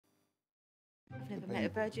never met a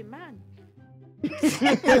virgin man.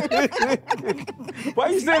 Why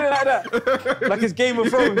are you saying it like that? Like it's Game of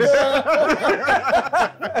Thrones.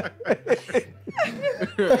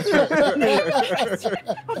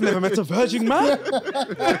 I've never met a virgin man.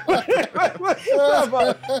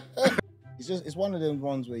 It's one of them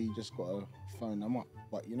ones where you just gotta phone them up.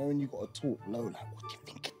 But you know when you gotta talk low, like, what do you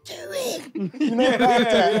think you're doing? You know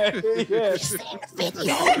that? Yeah. You've seen the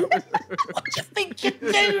video. What do you think you're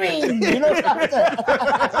doing? You know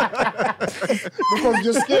that? Because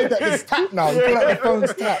you're scared that it's tapped now. You feel like the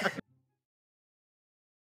phone's tapped.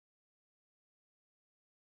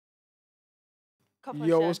 Copo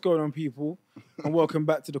Yo, show. what's going on, people? And welcome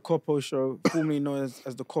back to the Copo Show, formerly known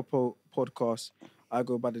as the Copo Podcast. I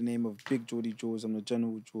go by the name of Big Geordie George. I'm the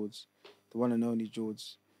General George, the one and only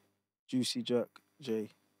George, Juicy Jerk J,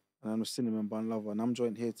 and I'm the Cinnamon Bun Lover. And I'm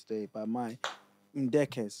joined here today by my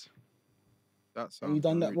Ndekes. Have you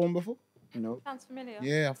done that one before? No, Sounds familiar.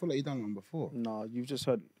 Yeah, I feel like you done one before. no, you've just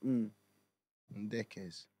heard.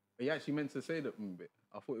 Decades. Are you actually meant to say that bit?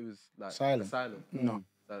 I thought it was like Silent. Silent. No.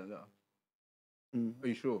 Silent letter. Mm. Are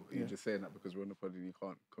you sure? Are you Yeah. just saying that because we're on the pod and you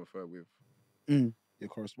can't confer with Your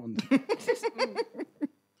correspondent.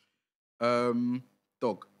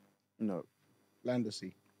 dog? No, Land or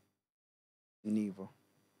sea? neither.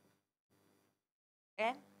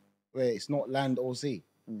 Yeah? Wait, it's not land or sea.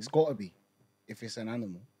 It's gotta be. If it's an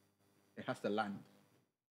animal. It has to land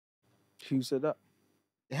Who said that?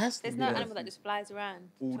 It has to There's be. no there. animal that just flies around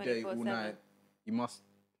all day, all 24/7. night. You must.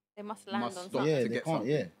 They must land must on stop. something. Yeah, to they get can't,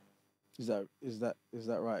 something. yeah. Is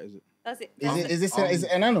that right? Is it? Does it? Is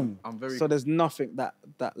it an animal? I'm very. So there's nothing that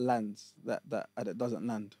lands that doesn't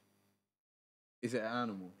land. Is it an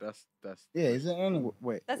animal? That's. Yeah, is it an animal?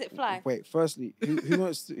 Wait. Does it fly? Wait. Firstly, who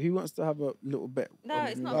wants to have a little bet? No, on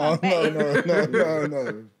it's who- not No, about betting.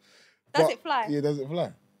 no. Does But- it fly? Yeah, does it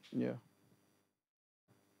fly? Yeah.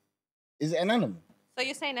 Is it an animal? So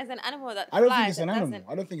you're saying there's an animal that I don't flies think it's an that animal. doesn't-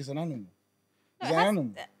 I don't think it's an animal. No, Is it it an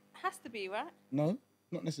animal? has to be, right? No,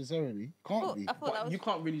 not necessarily. Can't be. I thought But that was... you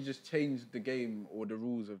can't really just change the game or the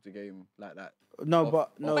rules of the game like that. No, Of-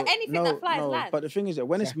 but no. But anything no, that flies no. lands. But the thing is that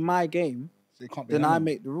when it's my game, So it can't be then an I animal.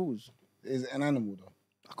 make the rules. Is it an animal though?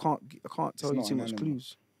 I can't tell you not too an much animal.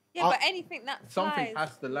 clues. Yeah, but anything that flies... Something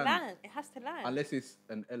has to land. It has to land. Unless it's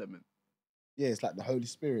an element. Yeah, it's like the Holy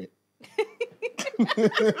Spirit. No,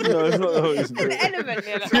 it's not the Holy An Spirit. element,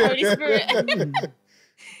 yeah, like the Holy Spirit.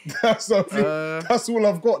 That's something. That's all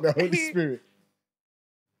I've got. The Holy Spirit.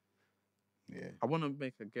 Yeah. I want to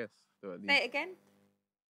make a guess. Though, at Say least. it again.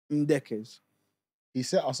 Ndekes. He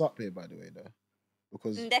set us up here, by the way, though,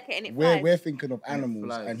 because Ndeke and it flies. we're thinking of And it animals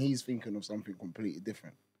flies. and he's thinking of something completely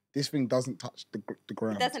different. This thing doesn't touch the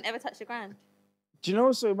ground. It doesn't ever touch the ground. Do you know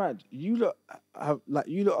what's so mad? You lot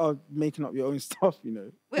are making up your own stuff, you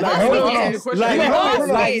know. We're Like, asking hold you. on. Question. Like, We're no,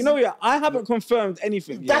 asking. like, you know, yeah, I haven't confirmed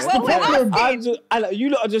anything. That's yeah? the Well, we're problem. asking. You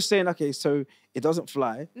lot are just saying, okay, so it doesn't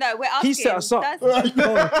fly. No, we're asking. He set us up. Does- But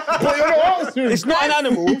you're not answering. It's not an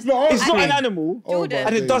animal. He's not It's not an answering. animal. Jordan.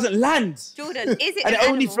 And it doesn't land. Jordan, is it And an it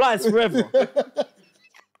only animal? flies forever.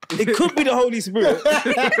 It could be the Holy Spirit.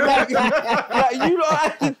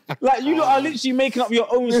 like you lot are literally making up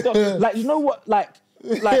your own stuff. Like, you know what? Like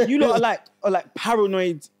you lot are like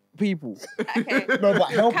paranoid people. Okay. No,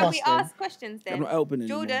 but help Can us. we then. ask questions then? I'm not helping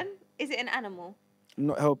anymore. Jordan, is it an animal? I'm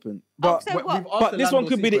not helping. But so what? We've asked but the this land one or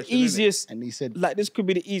could sea be the question, innit? easiest. And he said, Like, this could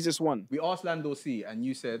be the easiest one. We asked land or sea, and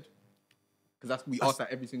you said, because we asked that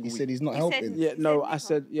every single he week. said he's not He said- helping. Yeah, He no,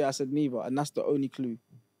 said neither. I said neither, and that's the only clue.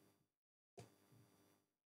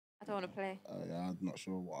 I don't want to play. I'm not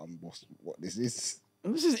sure what this is.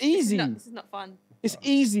 This is easy. This is not fun. It's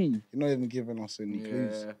easy. You're not even giving us any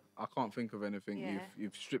clues. Yeah, I can't think of anything. Yeah.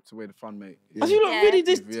 You've stripped away the fun, mate. Yeah. Are you not Yeah. really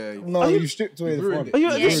this? Yeah. No, Are you- you stripped away the ruined fun. it. Are you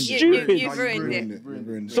Yeah, this you- stupid? you've ruined it. You've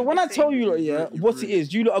ruined it. So when I tell you, like, yeah, You've what it ruined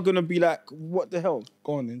is, you lot are gonna be like, what the hell?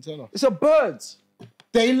 Go on then, tell us. It's a bird.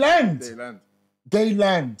 They land. They land. They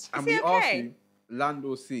land. And Is we it asked okay? you, land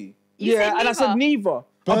or sea. You Yeah, said and I said neither.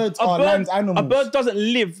 Birds are land animals. A bird doesn't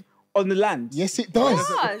live on the land. Yes, it does.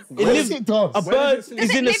 does. It Yes, lives- it does. A Where bird does it is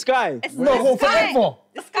live? in the live- sky. It's No, the well, sky. forever.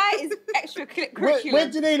 The sky is extracurricular. Where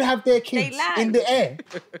do they have their kids? land. In the air.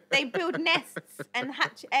 They build nests and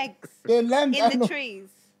hatch eggs They're land in the animals. trees.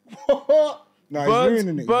 No, he's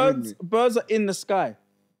ruining it. He's ruining it. Birds are in the sky.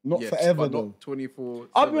 Not Yes, forever but though. not 24.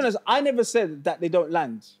 I'll be honest, I never said that they don't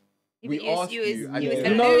land. We You was- asked you was- you, and you was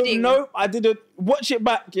you- No, alluding. no, I didn't. Watch it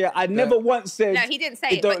back, yeah. I never once said No, he didn't say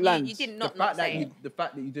it it, don't but land. you did The not fact say that it. the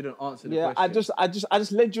fact that you didn't answer the Yeah, question I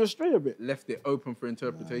just led you astray a bit. left it open for He's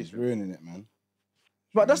interpretation. ruining it, man.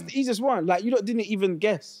 But that's the easiest one. Like, you lot didn't even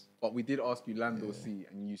guess. But we did ask you land or sea,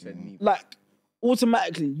 and you said neither. Like,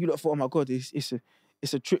 automatically you lot thought, oh my God,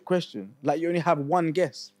 it's a trick question. Like you only have one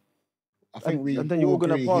guess. I think we and then you're all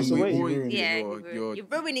gonna agree pass he away. ruined it. Yeah, You're- you're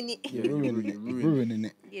ruining it. You're ruining it. Ruining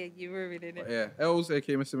it. Yeah, you're ruining it. Yeah, Els,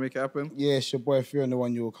 aka Mr. Make It Happen. Yeah, it's your boy Fear and the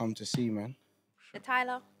one you will come to see, man.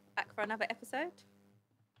 Tyler, back for another episode.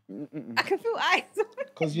 I can feel eyes.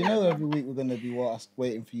 Because you know every week we're gonna be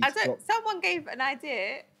waiting for you to drop. Someone gave an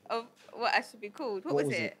idea of what I should be called. What was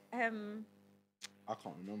it? I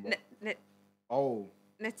can't remember. N- Oh,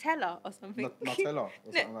 Nutella or something. Nutella or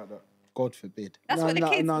something like that. God forbid. That's what the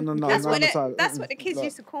kids. Nutella. That's what the kids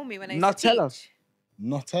used to call me when I used Nutella. to teach.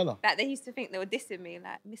 Nutella. Like they used to think they were dissing me,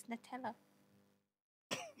 like Miss Nutella.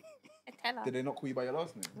 Nutella. Did they not call you by your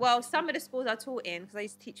last name? Well, some of the schools I taught in, because I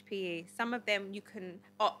used to teach PE, some of them you can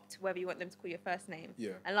opt whether you want them to call your first name.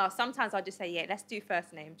 Yeah. And sometimes I'll just say, yeah, let's do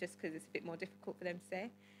first name, just because it's a bit more difficult for them to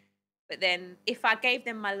say. But then if I gave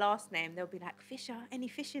them my last name, they'll be like, Fisher, any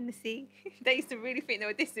fish in the sea? They used to really think they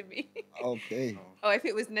were dissing me. Okay. Or if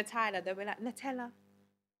it was Nutella, they'll be like, Nutella.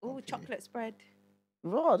 Oh, chocolate spread.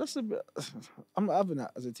 Oh, that's a bit. I'm not having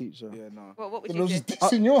that as a teacher. Yeah, no. Well, what would They're you just do?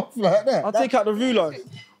 dissing you off like that. I'll take out the ruler.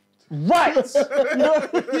 Right. You know?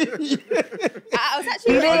 I was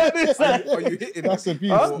actually Are you hitting That's the-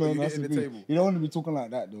 abuse. Are No, you that's hitting the abuse. table? You don't want to be talking like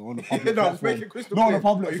that though on the public No, just make platform. it crystal Not on clear. the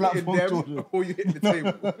public Are you hitting platform, them Jordan. or you hitting the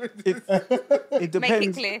table? It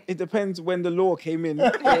depends. clear. It depends when the law came in. You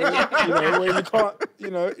know, where you can't.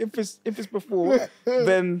 You know, if it's before,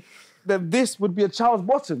 then this would be a child's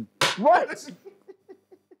bottom, right?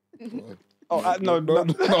 Oh, no. You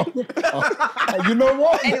know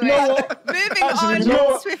what? You Anyway, know what? moving Actually, on you know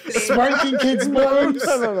what? swiftly. Spanking kids' bones.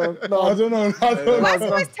 No. I don't know. Why is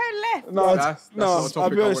it always turn left? No, That's no. not a I'll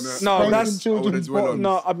topic be I honest. wanna- No, Spanking that's children's dwell on. bottoms.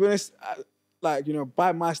 no. I'll be honest. Like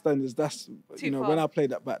by my standards, that's Too when far. I play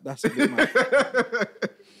that back, that's a bit mad.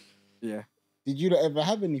 Yeah. Did you ever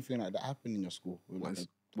have anything like that happen in your school? Where, like,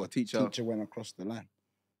 What a teacher? teacher went across the line,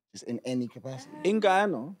 just in any capacity. In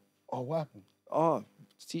Guyana, Oh, what happened? the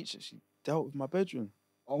teacher, she dealt with my bedroom.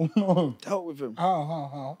 Oh no! Dealt with him.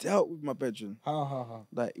 How? Dealt with my bedroom. How?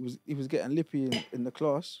 Like he was getting lippy in the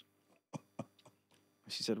class.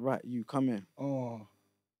 She said, "Right, you come here." Oh,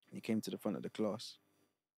 He came to the front of the class.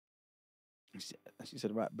 And she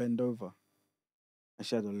said, "Right, bend over." And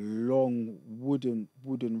she had a long wooden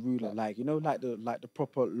ruler, like like the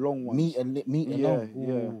proper long ones. meat and Yeah, long.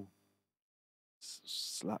 yeah. Ooh.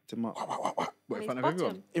 Slapped him up What, in On front his of everyone?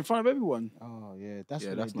 bottom. in front of everyone. Oh yeah, that's Yeah,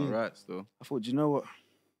 what that's they not do. right still. I thought, you know what?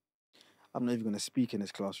 I'm not even gonna speak in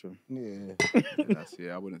this classroom. Yeah,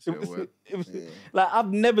 I wouldn't say a word. It was- yeah. Like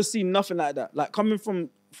I've never seen nothing like that. Like coming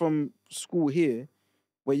from school here,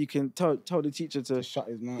 where you can tell the teacher to To shut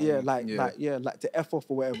his mouth. like to F off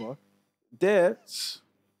or whatever. There,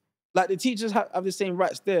 like the teachers have the same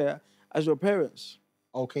rights there as your parents.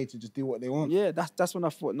 Okay, to just do what they want. Yeah, that's when I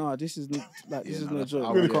thought, no, this is like this is no joke.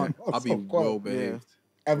 I'll We be, can't. I'll be well behaved.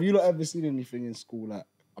 Have you not ever seen anything in school like?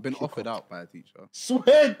 I've been offered out by a teacher.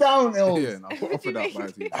 Swear down, Els. Yeah, and I got offered out by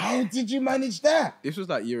a teacher. How did you manage that? This was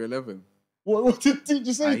like year 11. What did the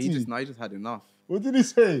teacher say to He you? just had enough. What did he And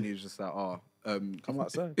say? he was just like, Come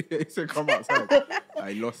outside. he said, come outside.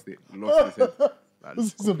 He lost it. Lost his head. Like,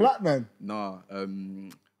 This is a black man. Nah,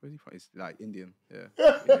 where's he from? It's like Indian.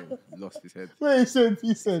 Yeah. He lost his head. Wait, he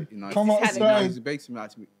said, You know, come He's He outside. was basically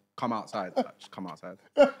like, come outside. Like, just come outside.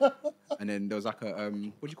 And then there was like a, what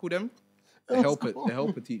do you call them? The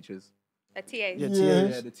helper teachers. A TA. Yeah, Yeah. TAs.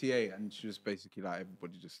 Yeah, the TA. And she was basically like,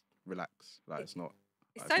 everybody just relax. Like, it's not.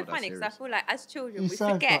 It's like, so not that funny because I serious. feel like as children He we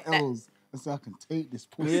sounds forget like that. Els. I said, I can take this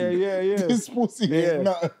pussy. Yeah. This pussy Yeah. ain't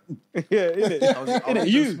nothing. Yeah, innit? I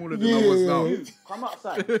was You. just smaller than I was now. Yeah. Come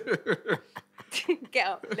outside. Get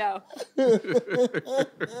up, no.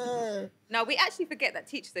 No, we actually forget that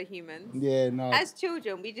teachers are humans. Yeah, no. As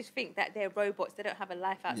children, we just think that they're robots. They don't have a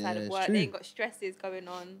life outside Yeah, of it's work. true. They ain't got stresses going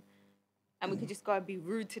on. And we could just go and be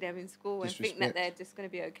rude to them in school and think that Disrespect. they're just going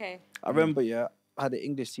to be okay. I remember, I had an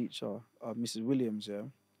English teacher, Mrs. Williams,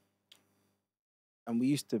 and we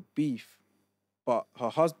used to beef, but her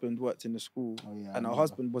husband worked in the school, Oh, yeah, I and her remember.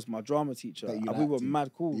 husband was my drama teacher, That you and we were liked him.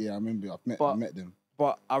 mad cool. Yeah, I remember. I But- met them.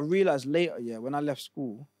 But I realised later, when I left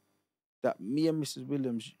school, that me and Mrs.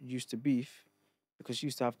 Williams used to beef because she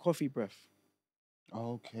used to have coffee breath. And you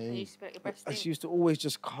Okay. spit your breast And in. she used to always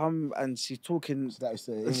just come and she's talking, So that is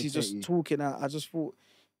to and she's irritate just you. talking, and I just thought,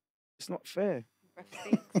 it's not fair. Breath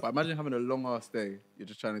stinks. But imagine having a long ass day. You're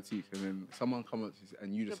just trying to teach, and then someone comes up to you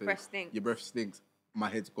and you just Your say, breath stinks. "Your breath stinks." My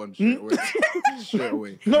head's gone straight away. Straight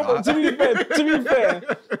away. No, but to be fair,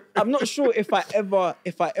 I'm not sure if I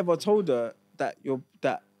ever told her that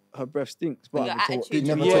her breath stinks. But Your told- attitude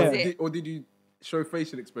never towards told- it. Or did you show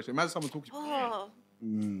facial expression? Imagine someone talking to you. Oh,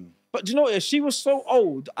 Mm. But do you know what? She was so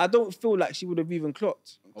old, I don't feel like she would have even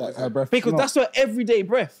clocked. That her breath Because smell. that's her everyday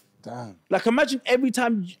breath. Damn. Like, imagine every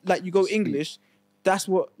time like you go English, that's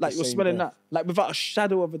what like The you're same smelling breath. that, like without a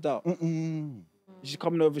shadow of a doubt. Mm-mm. She's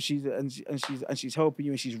coming over, she's helping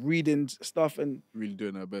you, and she's reading stuff, and Really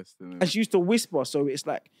doing her best. and she used to whisper, so it's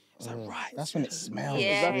like right. That's when it smells.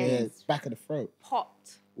 Yeah. Yeah, back of the throat. Hot.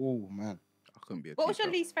 Oh man. I couldn't be a What was your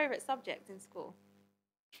teacher. least favourite subject in school?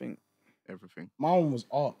 I think Everything. My one was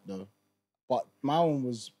art though, but my one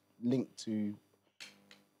was linked to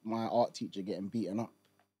my art teacher getting beaten up.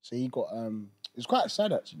 So he got it was quite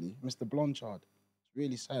sad actually, Mr. Blanchard. It's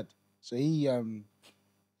really sad. So he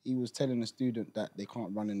was telling a student that they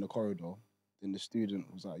can't run in the corridor. Then the student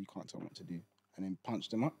was like, "You can't tell them what to do," and then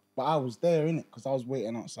punched him up. But I was there innit, because I was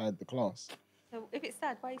waiting outside the class. So if it's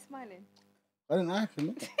sad, why are you smiling? I didn't like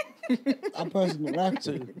him. innit? I personally liked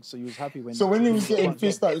so. him. So you was happy when. So when he was getting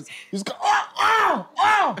pissed up, he was going,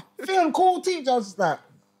 oh, feeling cool teacher. I was just like,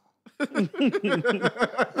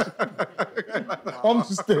 I'm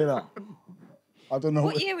just there like, I don't know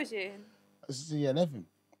What year was you in? This is year 11.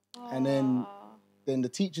 And then the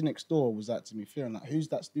teacher next door was like to me, feeling like, who's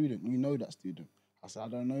that student? You know that student. I said, I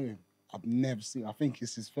don't know him. I've never seen him. I think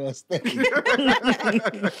it's his first day.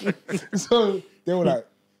 So they were like,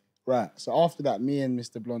 right. So after that, me and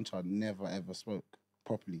Mr. Blanchard never ever spoke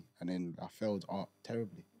properly. And then I failed art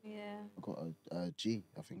terribly. Yeah. I got a G,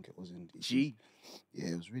 I think it was in G. Yeah,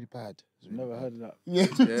 it was really bad. It was really Never bad. heard of that. Yeah,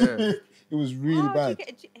 Yeah. it was really Oh, bad. did you get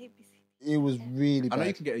a G- A, B, C? It was really I bad. know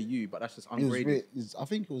you can get a U, but that's just It was ungraded. I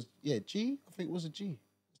think it was G. I think it was a G.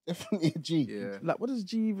 It's definitely a G. Yeah. Like, what does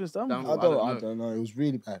G even stand Down- for? I don't I don't know. It was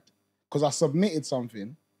really bad because I submitted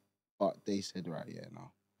something, but they said right, yeah,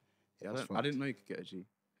 no. Yeah, That's I didn't know you could get a G.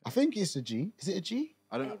 I think it's a G. Is it a G?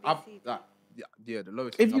 I don't. A, B, I've, C, D. like, yeah, the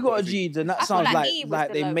lowest. If thing you I've got a is G, then that I feel sounds like like E was like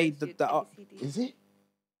the they lowest, made dude. that A, up. B, C, D. Is it? Is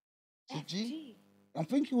F, it G? G. I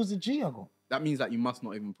think it was a G I got. That means that you must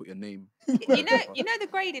not even put your name. You know the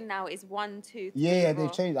grading now is 1, 2, 3, Yeah, 4.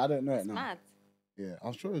 they've changed. I don't know It's it now. mad. Yeah,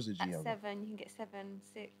 I'm sure it was a G I At got. 7, you can get 7,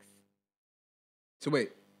 6. So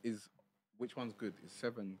wait, which one's good? Is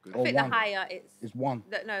 7 good? I Oh, think one. the higher it's. It's 1.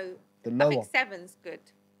 No, The I lower. think 7's good.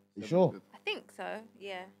 You 7's sure? good. I think so.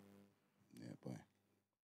 Yeah. Yeah, boy.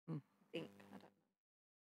 I think. I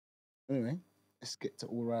don't know. Anyway, let's get to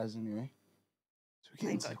All Rise anyway. So we I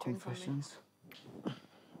get ain't into the got a drink on me. confessions.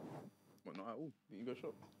 What, not at all? Didn't you go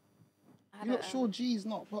shop? I You're not don't sure G's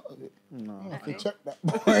not part of it? No. I have to Okay. check that,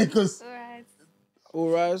 boy, because Alright. All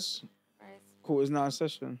rise. Alright. Court is now in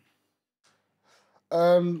session.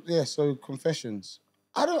 yeah, so confessions.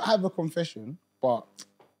 I don't have a confession, but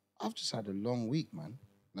I've just had a long week, man.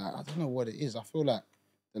 Like, I don't know what it is. I feel like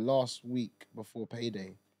the last week before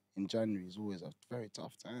payday in January is always a very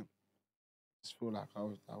tough time. I just feel like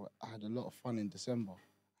I had a lot of fun in December.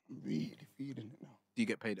 I'm really feeling it now. Do you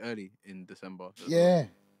get paid early in December? as well? Yeah,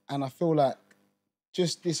 and I feel like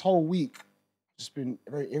just this whole week, I've just been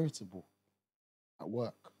very irritable at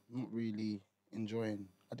work. I'm not really enjoying.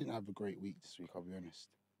 I didn't have a great week this week, I'll be honest.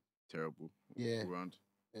 Terrible. Yeah. All round.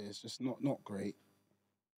 Yeah, it's just not great.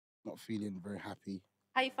 Not feeling very happy.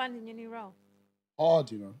 How you finding your new role?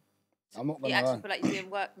 Hard, you know. I'm not You gonna actually lie. feel like you're doing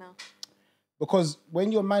work now. Because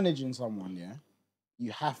when you're managing someone, yeah,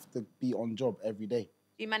 you have to be on job every day.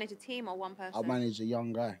 Do you manage a team or one person? I manage a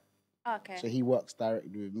young guy, Oh, okay. so he works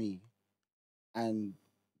directly with me. And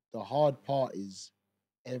the hard part is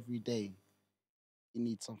every day he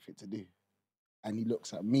needs something to do. And he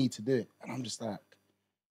looks at me to do it. And I'm just like,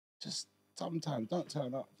 just sometimes don't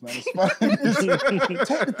turn up, man. It's fine. Just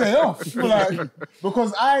take the day off. Like,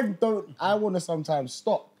 because I want to sometimes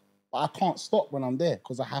stop, but I can't stop when I'm there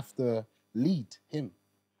because I have to lead him.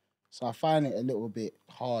 So I find it a little bit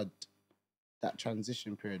hard, that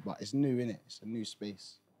transition period, but it's new, innit? It's a new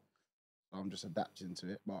space. So I'm just adapting to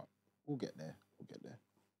it, but we'll get there. We'll get there.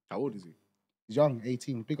 How old is he? He's young,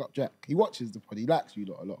 18. Big up Jack. He watches the pod. He likes you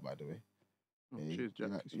lot a lot, by the way. Oh, Yeah, cheers, he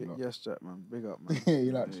Jack. likes you lot. Yes, Jack, man. Big up, man.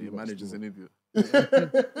 He likes Yeah, you your lot manager's still. an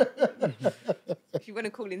idiot. If you want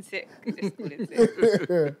to call in sick, just call in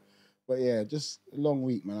sick. But yeah, just a long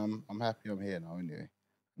week, man. I'm happy I'm here now anyway.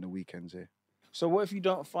 And the weekend's here. So what if you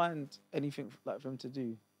don't find anything like for him to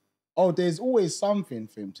do? Oh, there's always something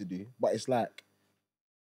for him to do, but it's like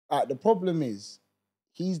the problem is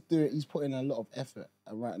he's putting a lot of effort,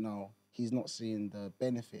 and right now he's not seeing the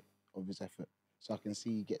benefit of his effort. So I can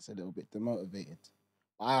see he gets a little bit demotivated.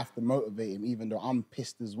 I have to motivate him, even though I'm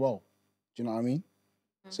pissed as well. Do you know what I mean?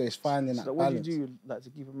 So it's finding So that what do balance. you do like to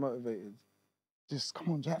keep him motivated? Just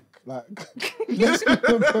come on, Jack. Like,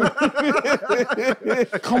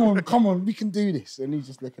 come on, we can do this. And he's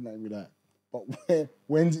just looking at me like, but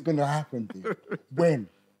when's it gonna happen, dude? When?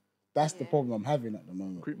 That's the problem I'm having at the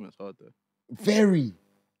moment. Recruitment's hard though. Very.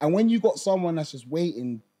 And when you got someone that's just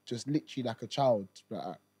waiting, just literally like a child,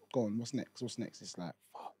 like, go on, what's next? What's next? It's like,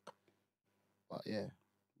 fuck. But yeah,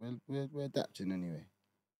 we're adapting anyway.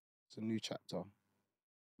 It's a new chapter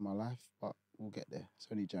in my life, but we'll get there. It's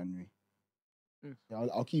only January. Yeah,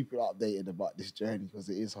 I'll keep you updated about this journey because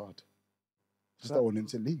it is hard. Just don't want him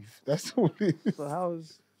to leave. That's all it is. So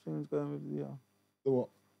how's things going with The what?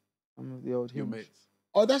 with the old Your Hinge? mates.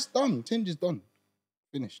 Oh, that's done. Tinge is done.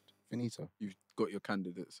 Finished. Finito. You've got your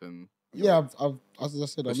candidates and Yeah, I've as I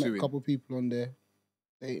said, I've met Pursuing. a couple of people on there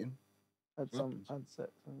dating. Had sex.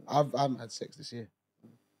 I haven't had sex this year.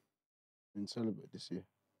 Been celibate this year.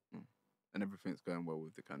 and everything's going well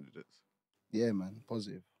with the candidates. Yeah, man,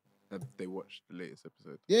 positive. Have they watched the latest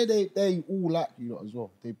episode? Yeah, they all like you lot as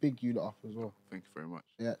well. They big you lot up as well. Thank you very much.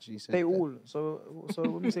 They actually said They that. all. So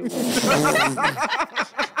when we say all,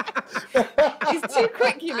 It's too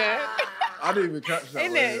quick, you know. I didn't even catch that.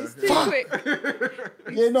 Isn't it? It's too quick.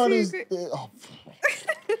 Yeah, no, too there's. quick.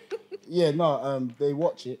 Yeah, no, they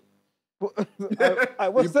watch it.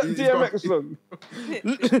 what's that He's DMX gone.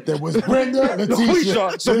 song? There was Brenda,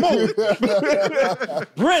 Letitia, Simone,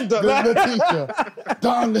 Brenda, Letitia,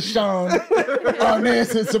 Don LaShawn,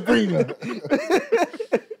 Nancy and Sabrina.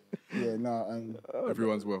 Yeah, no,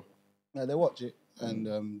 Everyone's well. no, they watch it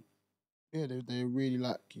and yeah, they really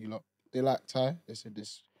like you lot. They like Ty. They said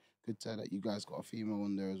this good Ty that you guys got a female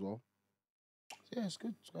on there as well. So yeah, it's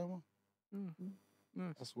good. It's going well.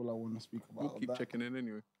 Nice. That's all I want to speak about. We'll keep that. checking in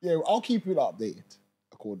anyway. Yeah, I'll keep you updated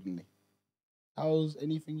accordingly. How's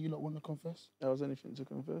anything you lot want to confess? That was anything to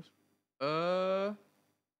confess? No,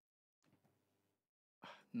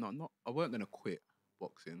 not. I weren't gonna quit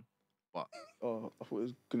boxing, but Oh, I thought he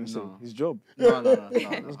was gonna say No. his job. no. I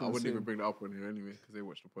gonna wouldn't say. even bring that up on here anyway because they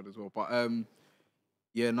watch the pod as well. But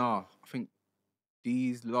yeah, nah. I think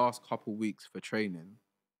these last couple weeks for training,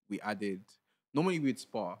 we added. Normally we'd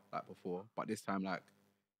spar like before, but this time like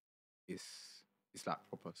it's like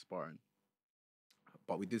proper sparring.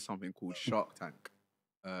 But we did something called Shark Tank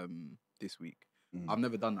this week. I've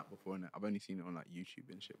never done that before, innit? I've only seen it on like YouTube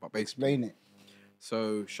and shit. But basically, Explain it.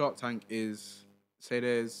 so Shark Tank is, say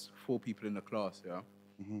there's 4 people in the class, yeah?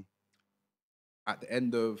 At the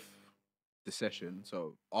end of the session,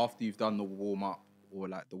 so after you've done the warm-up or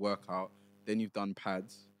like the workout, then you've done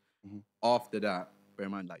pads. After that, bear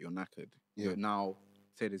in mind like you're knackered. Yeah. You're now,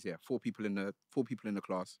 say there's 4 people in the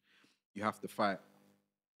class, you have to fight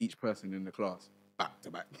each person in the class back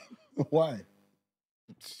to back. Why?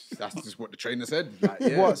 That's just what the trainer said. Like,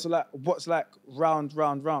 yeah. What's like round?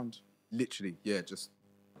 Literally, yeah, just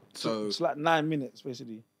So so. it's like 9 minutes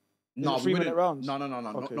basically. No, it 3 minute rounds? No,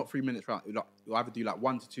 Okay. not 3 minutes round. You'll either do like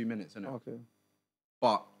 1 to 2 minutes, innit? Okay,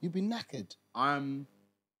 But You've been knackered. I'm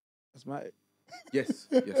asthmatic. yes,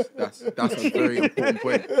 that's a very important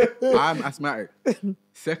point. I'm asthmatic.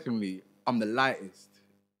 Secondly, I'm the lightest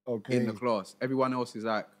Okay. in the class. Everyone else is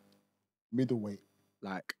like Middleweight.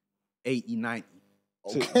 80, 90.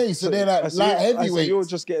 Okay, so they're like I see- light I see heavyweight. you're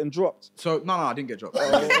just getting dropped. So no, I didn't get dropped. I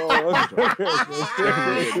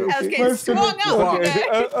was getting swung out.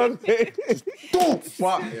 Okay.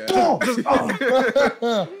 But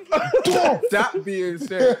yeah. That being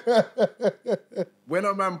said, when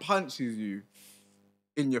a man punches you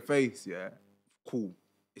in your face, yeah, cool.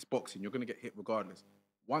 It's boxing. You're gonna get hit regardless.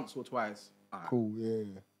 Once or twice, alright. Cool, yeah.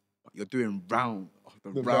 But you're doing round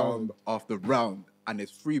after The round round. after round, and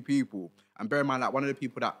there's 3 people. And bear in mind, like one of the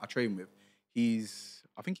people that I train with,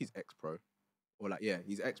 I think he's ex-pro, or like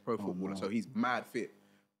he's ex-pro footballer, no. so he's mad fit.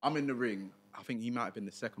 I'm in the ring. I think he might have been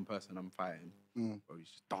the second person I'm fighting. Bro, he's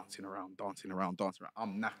just dancing around.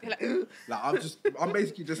 I'm knackered. I'm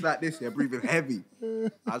basically just like this, yeah, breathing heavy.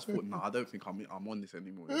 I just thought, I don't think I'm on this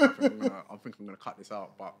anymore. I think I'm gonna cut this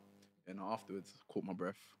out. But afterwards, caught my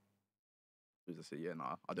breath. I just said,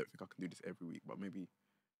 I don't think I can do this every week, but maybe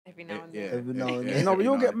Every now and yeah, then. Every now and yeah, then. No, but every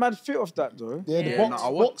you'll now get and mad fit off that though. Yeah, the Yeah.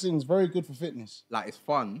 boxing's very good for fitness. like it's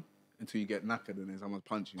fun until you get knackered and then someone's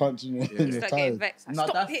punching you. Punching you Yeah. in Start your getting tired. vexed. Like, No,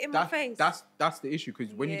 stop hitting my face. That's the issue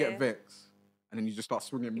because when you Yeah. get vexed and then you just start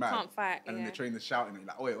swinging mad, can't fight, and then yeah. the trainer's shouting at you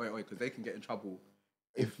like, wait, because they can get in trouble.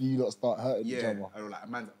 If you lot start hurting each Yeah, other. or like a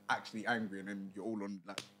man's actually angry and then you're all on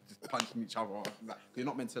like just punching each other. Like, you're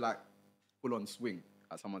not meant to like full on swing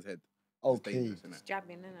at someone's head. It's Okay. dangerous, innit? It's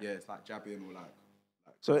jabbing, innit? Yeah, it's like jabbing or like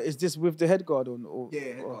So is this with the head guard on? Or, yeah,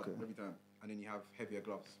 head guard okay. every time, and then you have heavier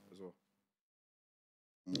gloves as well.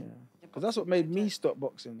 Yeah, because that's what made me stop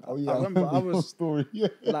boxing. Oh yeah, I remember I your was story. Yeah.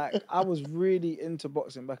 like, I was really into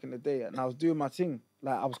boxing back in the day, and I was doing my thing.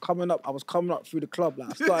 Like, I was coming up through the club. Like,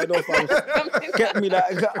 I started off, I was get me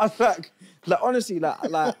like, I was like honestly,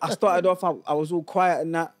 like I started off, I was all quiet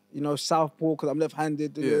and that. southpaw because I'm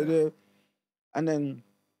left-handed. Yeah. And then,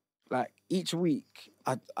 like, each week,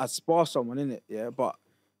 I'd spar someone, innit? Yeah, but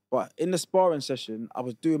in the sparring session, I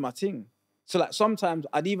was doing my thing. So, like, sometimes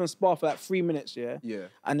I'd even spar for, like, 3 minutes, yeah? Yeah.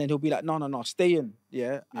 And then he'll be like, no, stay in,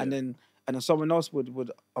 yeah? And then someone else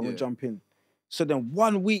would jump in. So then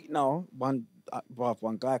 1 week now, one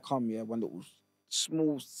guy come, yeah, one little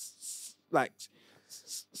small,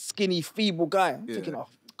 skinny, feeble guy. I'm thinking, oh,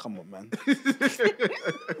 come on, man.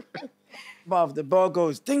 Bruv, the ball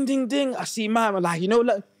goes ding, ding, ding. I see man, I'm like,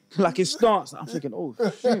 like his stance. I'm thinking, oh,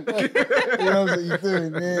 shoot. He knows what you're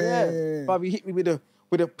doing. Yeah. Bruv, he hit me with a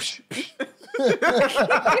psh, psh.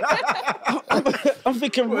 I'm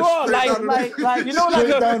thinking raw, like straight a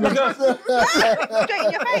Straight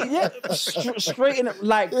in your face. yeah, straight in it,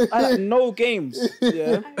 like no games.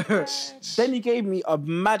 Yeah. Then he gave me a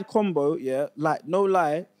mad combo. Yeah, like no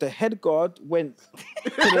lie, the head guard went to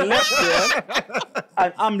the left. Yeah,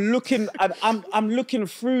 and I'm looking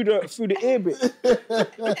through the ear bit,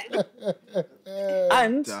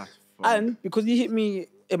 and because he hit me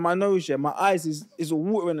in my nose, yeah, my eyes is all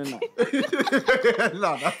watering and that.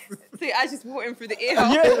 So your eyes just watering through the ear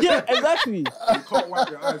hole. Yeah, exactly. You can't wipe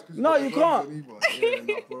your eyes. No, you can't.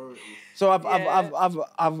 So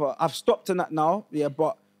I've stopped in that now. Yeah,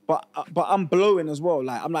 but I'm blowing as well.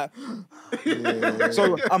 Like I'm like,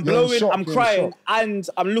 so I'm blowing, I'm crying, and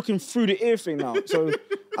I'm looking through the ear thing now. So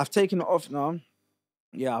I've taken it off now.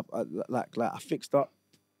 Yeah, I fixed up,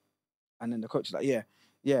 and then the coach is like,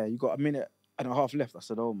 yeah, you got a minute and a half left. I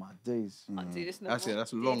said, oh my days. Do this That's it.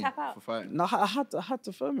 That's long for fighting. No, I had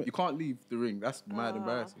to film it. You can't leave the ring. That's mad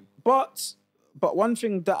embarrassing. But one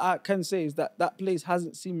thing that I can say is that place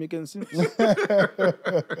hasn't seen me again since.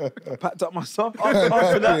 Packed up my stuff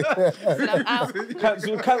after that.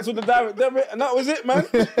 Cancelled the direct debit, and that was it, man.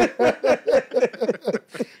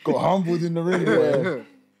 Got humbled in the ring.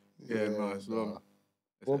 Yeah, no, it's long.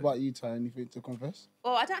 What about you, Ty? Anything to confess?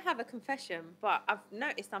 Well, I don't have a confession, but I've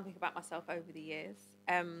noticed something about myself over the years.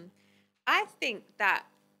 I think that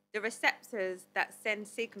the receptors that send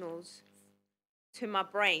signals to my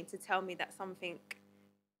brain to tell me that something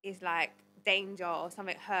is like danger or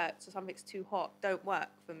something hurts or something's too hot don't work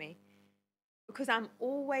for me because I'm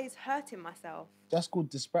always hurting myself. That's called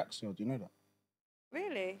dyspraxia. Do you know that?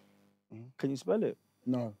 Really? Can you spell it?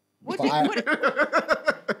 No. What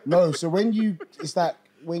No, so it's like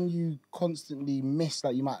when you constantly miss,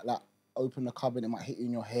 like you might like open the cupboard, it might hit you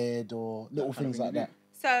in your head or little things like that.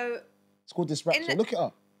 So it's called dyspraxia. Look it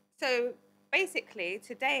up. So basically,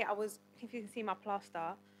 today I was, if you can see my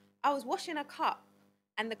plaster, I was washing a cup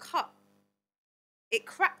and the cup, it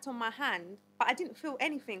cracked on my hand, but I didn't feel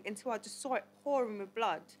anything until I just saw it pouring with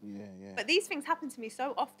blood. Yeah. But these things happen to me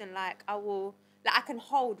so often, like I can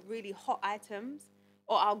hold really hot items,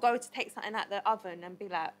 or I'll go to take something out the oven and be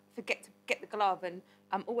like, forget to get the glove, and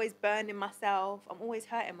I'm always burning myself. I'm always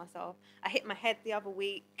hurting myself. I hit my head the other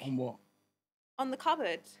week. On what? On the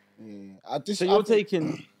cupboard. Yeah. So you're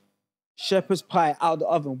taking shepherd's pie out of the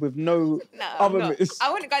oven with no oven mitts?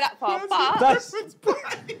 I wouldn't go that far, but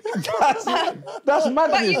that's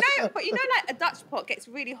madness. But you know, like a Dutch pot gets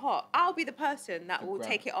really hot. I'll be the person that will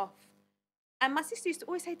take it off. And my sister used to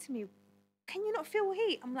always say to me, "Can you not feel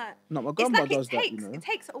heat?" I'm like, no, my grandma does that. It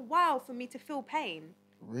takes a while for me to feel pain.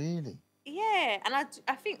 Really? Yeah, and I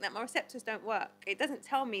think that my receptors don't work. It doesn't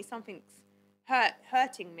tell me something's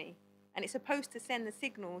hurting me. And it's supposed to send the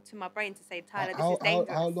signal to my brain to say, Tyler, this is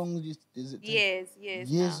dangerous. How long is it?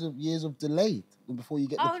 Years of delay before you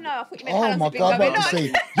get. Oh no, I thought you meant how long my it's been God! going I'm about to on.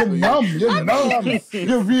 say you're numb.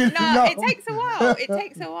 You're really numb. No, it takes a while. It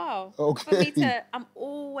takes a while for me Okay. to. I'm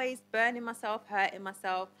always burning myself, hurting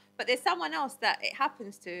myself. But there's someone else that it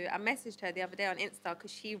happens to. I messaged her the other day on Insta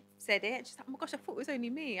because she said it. And she's like, "Oh my gosh, I thought it was only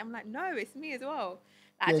me." I'm like, "No, it's me as well."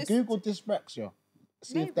 Like, Google dyspraxia.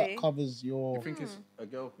 See if that covers your. You think it's a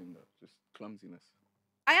girl thing though? Just clumsiness.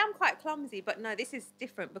 I am quite clumsy, but no, this is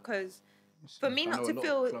different because for me not to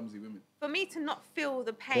feel clumsy women. For me to not feel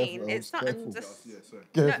the pain, it's something just.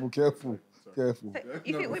 Careful.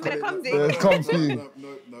 You think women are clumsy? Yeah, come to you.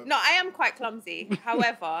 No, I am quite clumsy.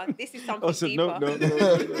 However, this is something deeper. No.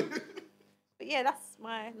 But yeah, that's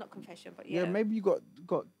my not confession, but yeah. Yeah, maybe you got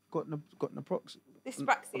naproxen.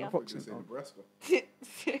 Dyspraxia.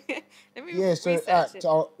 Let me Yeah, so research it.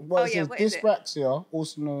 what it says, what is it? dyspraxia,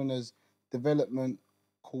 also known as development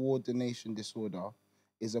coordination disorder,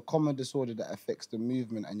 is a common disorder that affects the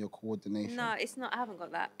movement and your coordination. No, it's not. I haven't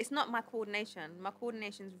got that. It's not my coordination. My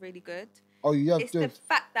coordination's really good. Oh, you have It's the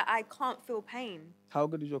fact that I can't feel pain. How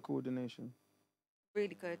good is your coordination?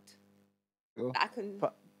 Really good. Sure. I can.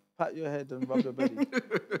 Pat your head and rub your belly.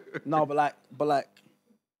 No, but like,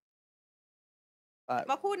 Alright,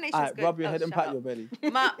 My coordination's alright, good. rub your Oh, head and shut pat up. your belly.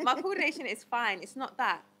 My coordination is fine. It's not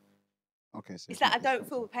that. Okay, so It's like I not- don't not-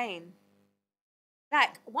 feel pain.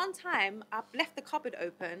 Like one time, I left the cupboard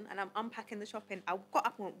open and I'm unpacking the shopping. I got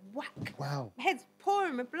up and went whack. Wow. My head's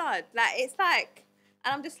pouring with blood. Like it's like,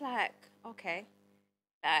 and I'm just like, okay,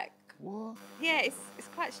 like What? yeah, it's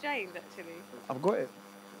quite strange actually. I've got it.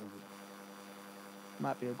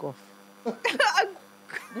 Might be a goth.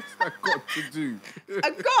 What's that got to do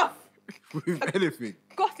A goth, with anything?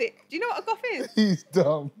 gothic. Do you know what a goth is? He's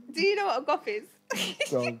dumb. Do you know what a goth is?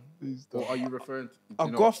 Dumb. He's dumb. What are you referring to? A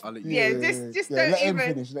You know, goth? I'll let you- Yeah, just don't let him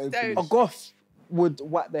even- finish. Let him don't. A finish. goth would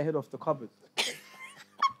whack their head off the cupboard.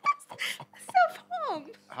 Self-harm.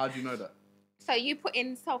 How do you know that? So you put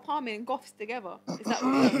in self-harming and goths together? Is that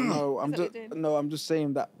what you're doing? No, Is I'm that just what you're doing? no, I'm just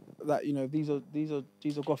saying that you know these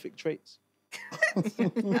are gothic traits.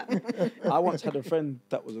 I once had a friend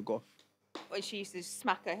that was a goth. When she used to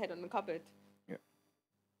smack her head on the cupboard.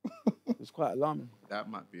 It's quite alarming. That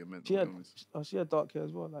might be a mental She had illness. she had dark hair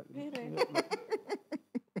as well. Like, Really?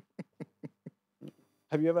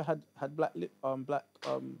 have you ever had black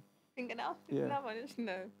Fingernail? Yeah. No,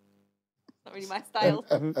 no. Not really my style.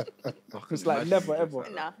 It's like never ever.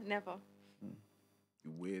 Nah, never.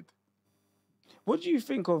 You're weird. What do you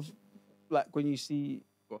think of like when you see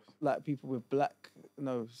Goth. like people with black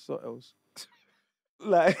sort else?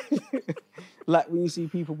 Like like when you see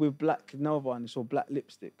people with black nail varnish or black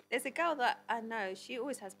lipstick. There's a girl that I know, she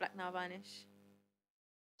always has black nail varnish.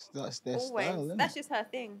 That's their Always. style, isn't That's it? just her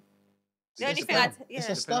thing. The It's only a thing style. yeah. It's a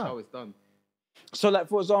Depends style. how it's done. So like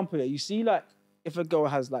for example, yeah, you see like if a girl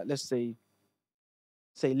has like let's say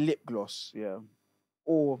lip gloss, yeah,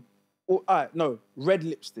 or red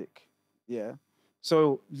lipstick, yeah.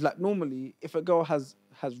 So like normally if a girl has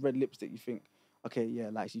red lipstick, you think, okay, yeah,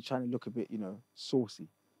 like she's trying to look a bit, saucy.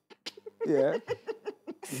 Yeah.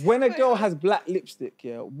 When a girl has black lipstick,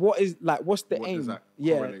 yeah, what's the What does aim? that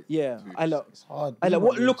Yeah, correlate yeah. to? I look. It's hard. I like,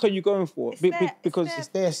 what look are you going for? It's their- Because it's It's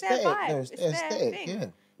their It's their aesthetic. vibe. though. It's It's their their aesthetic. thing. Yeah.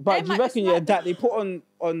 but They do you might reckon just like that they put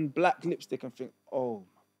on black lipstick and think, oh,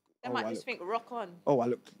 They oh, might I just look, think rock on. oh, I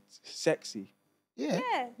look sexy. Yeah.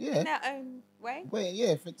 Yeah, Yeah. in their own way. Wait, yeah,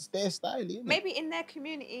 if it's their style, isn't it? Maybe in their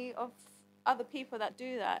community of other people that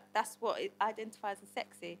do that, that's what it identifies as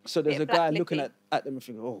sexy. So there's Bit a of black guy looking lippy. at them and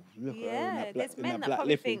thinking, oh, look at her in Yeah, that black, there's in men that that black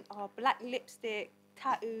probably lippy. think, oh, black lipstick,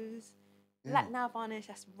 tattoos, black nail varnish,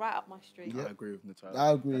 that's right up my street. Yeah. I agree with Natalia.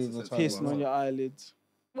 I agree That's with a Natalia. sensible Piercing on answer. your eyelids.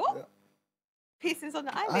 What? Yeah. Pieces on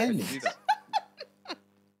the Eyelids. eyelids. Do that.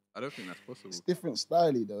 I don't think that's possible. It's different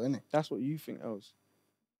styly though, isn't it? That's what you think, Els.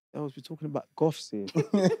 Els, we're talking about goths here.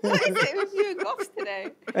 What is it with you and goths today?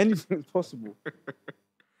 Anything's possible.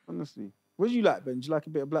 Honestly. What do you like, Ben? Do you like a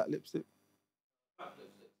bit of black lipstick?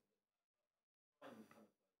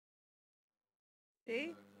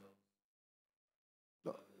 See?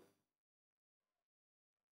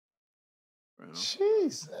 Fair enough.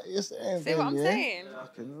 Jeez, you're saying, See what I'm yeah? saying?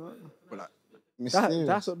 But like Mysterious.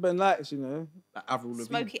 That's what Ben likes, Avril Lavigne.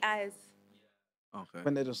 Smoky eyes. Okay.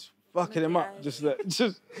 when they're just fucking him up. Yeah.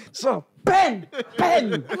 Just so Ben.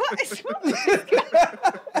 What is wrong with this?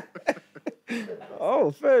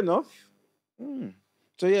 Oh, fair enough.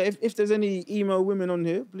 So yeah, if there's any emo women on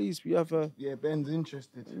here, please, we have a Yeah, Ben's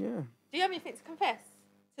interested. yeah. Do you have anything to confess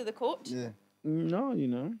to the court? Yeah, No,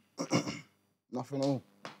 nothing at all.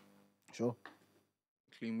 Sure,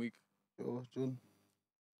 Clean week. sure, John.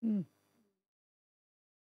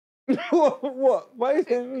 what? Why is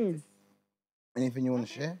that? Anything you want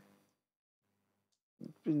to share?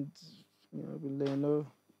 Been laying low.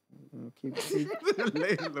 Keep.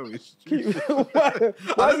 Laying low is stupid.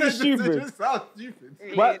 Why is it stupid? It just sounds stupid.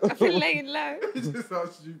 What? I've been laying low. It just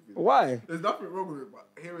sounds stupid. Why? There's nothing wrong with it, but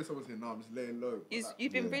hearing someone say, "No, I'm just laying low."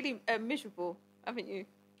 You've been really miserable, haven't you?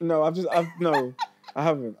 No, I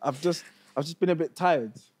haven't. I've just been a bit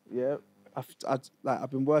tired. Yeah, I've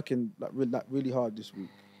been working really hard this week.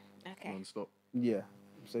 Okay. Non-stop. Yeah,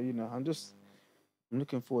 so I'm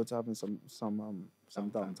looking forward to having some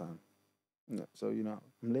downtime. Yeah, so I'm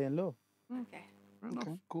laying low. Okay. Fair enough.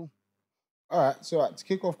 Okay, cool. All right, so to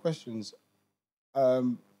kick off questions, I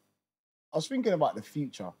was thinking about the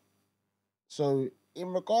future. So in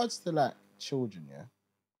regards to like children, yeah,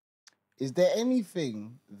 is there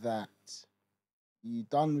anything that you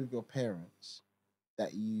done with your parents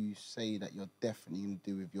that you say that you're definitely gonna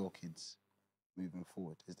do with your kids moving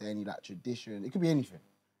forward? Is there any like tradition? It could be anything.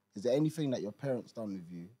 Is there anything that your parents done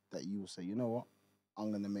with you that you will say, you know what,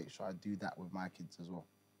 I'm gonna make sure I do that with my kids as well?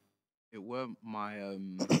 It weren't my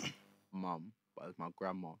mum, but it was my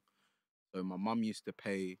grandma. So my mum used to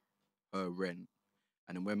pay her rent,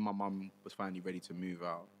 and then when my mum was finally ready to move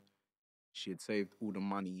out, she had saved all the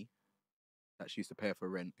money that she used to pay her for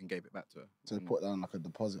rent and gave it back to her. So put down like a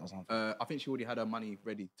deposit or something. I think she already had her money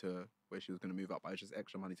ready to where she was going to move up, but it's just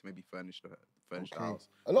extra money to maybe furnish the house.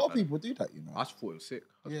 A lot of people do that, you know. I just thought it was sick.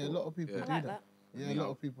 A lot of people do I like that. that. Yeah, a lot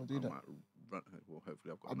of people do I that. might run, well,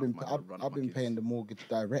 hopefully I've got I've enough been money to run up I've my been kids' paying the mortgage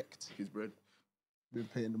direct. kids' bread. Been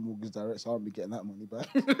paying the mortgage direct, so I'll be getting that money back.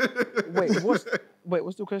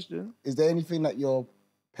 What's the question? Is there anything that your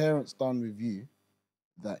parents done with you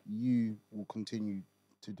that you will continue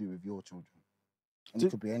to do with your children? And it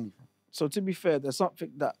could be anything. So to be fair, there's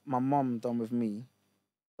something that my mum done with me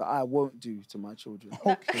that I won't do to my children.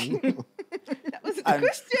 Okay. That was a And-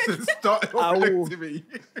 question. Start I will- activity.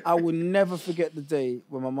 I will never forget the day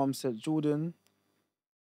when my mum said, Jordan,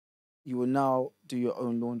 you will now do your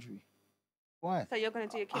own laundry. Why? So you're going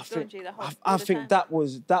to do your I kids' think, laundry the whole I all the think time?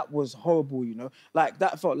 that was horrible, you know? Like,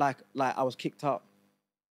 that felt like I was kicked out.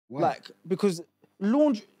 Why? Like, because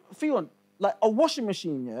laundry, Fion, like a washing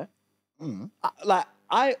machine, yeah?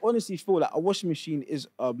 I honestly feel like a washing machine is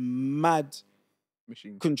a mad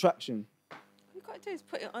Machine. contraction. All you got to do is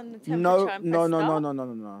put it on the temperature No, and no, press no, no, start. no, no,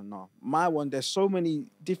 no, no, no. My one, there's so many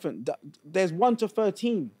different. There's 1 to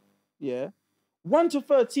 13, yeah, 1 to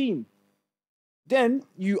 13. Then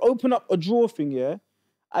you open up a drawer thing, yeah,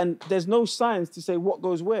 and there's no signs to say what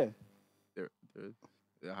goes where.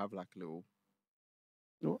 They have like a little,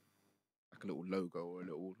 What? like a little logo or a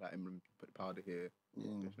little like emblem. Put the powder here. Yeah.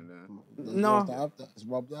 This and there. No. Have that. It's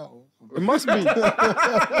rubbed out. It must be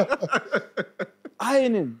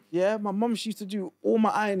ironing. Yeah, my mum she used to do all my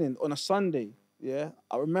ironing on a Sunday. Yeah,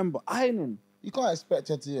 I remember ironing. You can't expect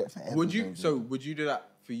her to do it forever. Would you? baby. So would you do that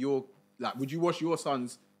for your? Like, would you wash your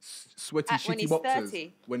son's sweaty, When shitty he's boxers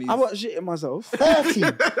 30. when he's? I was shitting myself. 30.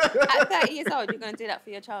 At 30 years old, you're going to do that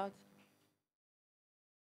for your child.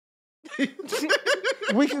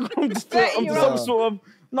 We can come to 30-year-old. some sort of.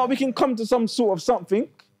 No, we can come to some sort of something.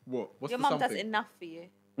 What? What's Your the mum does something? enough for you.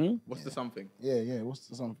 What's the something? Yeah. What's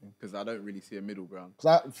the something? Because I don't really see a middle ground.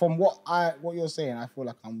 Because from what you're saying, I feel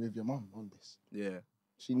like I'm with your mum on this. Yeah.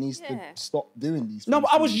 She needs to Yeah. stop doing these. No, things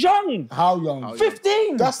but I to was me. young. How young? How young?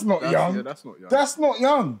 15. That's not young. Yeah, that's not young. That's not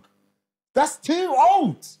young. That's too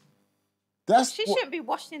old. That's She what, shouldn't be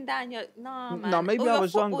washing down your... Nah, man. No, maybe All I your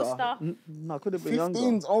was football younger. Stuff. No, I could have been younger.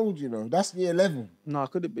 15's old, you know. That's year 11. No, I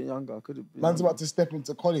could have been younger. I could have been. Man's younger. about to step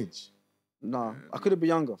into college. No, I could have been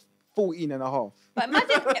younger. 14 and a half. But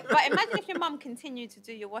imagine if your mum continued to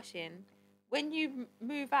do your washing. When you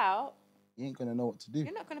move out, You ain't gonna know what to do.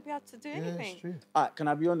 you're not going to be able to do Yeah, anything. it's true. All right, can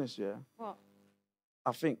I be honest? Yeah, What?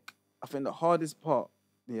 I think the hardest part,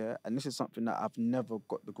 yeah, and this is something that I've never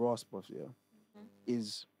got the grasp of, yeah,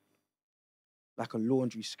 is like a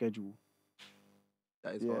laundry schedule.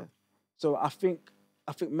 That is Yeah. hard. So I think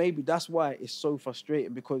maybe that's why it's so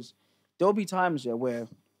frustrating because there'll be times where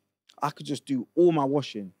I could just do all my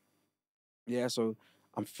washing. Yeah, so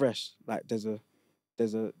I'm fresh. Like there's a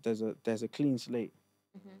clean slate.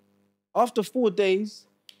 After 4 days,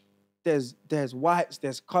 there's whites,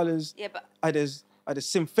 there's colours, Yeah, but... there's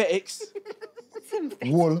synthetics.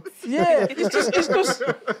 Wool. Yeah,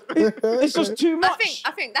 it's just too much.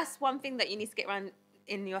 I think that's one thing that you need to get around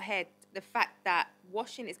in your head. The fact that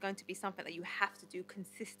washing is going to be something that you have to do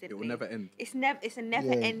consistently. It will never end. It's a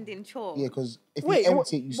never ending chore. Yeah, because if Wait, you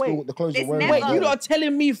empty it, you still the clothes It's you're wearing. never- Wait, you lot are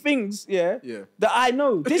telling me things, yeah, Yeah. that I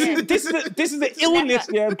know. This is the illness,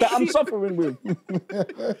 yeah, that I'm suffering with.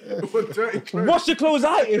 Dirty clothes. Wash your clothes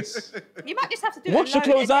itis. You might just have to do Wash a your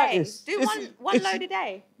load clothes a out, day. it's- Do it's- one it's- load a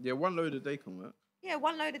day. Yeah, one load a day can work. Yeah,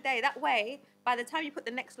 one load a day. That way, by the time you put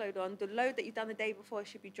the next load on, the load that you've done the day before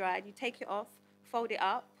should be dried. You take it off, fold it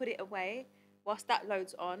up, put it away. Whilst that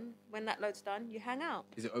load's on, when that load's done, you hang out.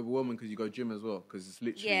 Is it overwhelming because you go gym as well? Because it's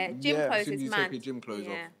literally... Yeah, gym Yeah. As clothes soon as is you mad. take your gym clothes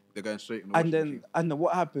Yeah. off, they're going straight in the And washing then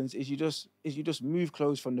what happens is you just move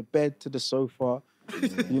clothes from the bed to the sofa.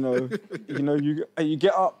 you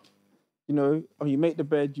get up, and you make the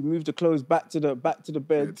bed, you move the clothes back to the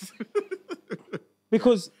bed.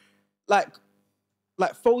 Because like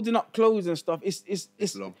folding up clothes and stuff, it's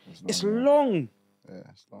long. It's long. Yeah,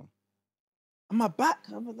 it's long. And my back,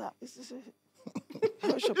 I'm like, this is it.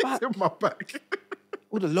 Hurts your back. In my back.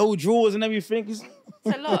 All the low drawers and everything. It's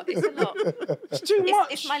It's a lot. It's a lot. too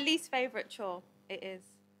much. It's my least favourite chore. It is.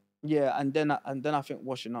 Yeah, and then I think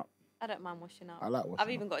washing up. I don't mind washing up. I like washing I've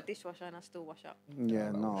up. even got a dishwasher and I still wash up.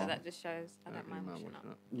 Yeah, So no. that just shows I don't mind washing up.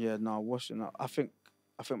 Yeah, no, washing up. I think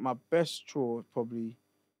my best chore is probably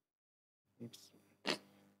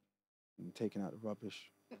taking out the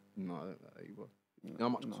rubbish. No, I don't like that either. You know how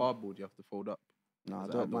much cardboard you have to fold up? No, I As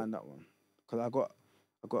an don't adult? mind that one. Because I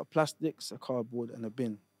got a plastics, a cardboard, and a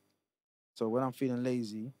bin. So when I'm feeling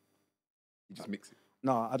lazy, You just mix it.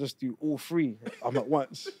 No, I just do all three. I'm at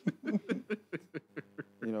once.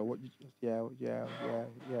 You know what? Yeah.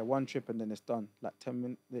 One trip and then it's done. Like 10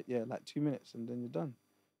 minutes. Yeah, like 2 minutes and then you're done.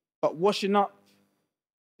 But washing up,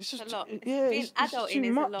 it's It's just a lot. yeah, Being it's just adulting too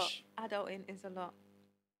is much. a lot. Adulting is a lot.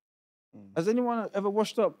 Has anyone ever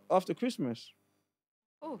washed up after Christmas?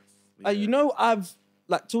 Of course. You know, I've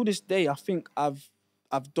like till this day, I think I've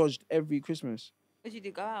dodged every Christmas. What did you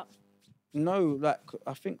do? Go out? No, like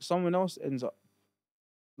I think someone else ends up.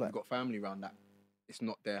 You've got family around that. It's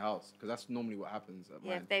not their house because that's normally what happens at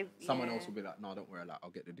Yeah, mine. Someone else will be like, "No, don't worry, like I'll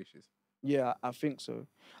get the dishes." Yeah, I think so.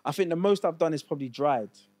 I think the most I've done is probably dried.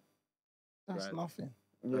 That's Right. nothing.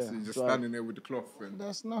 That's Yeah, just dried. standing there with the cloth and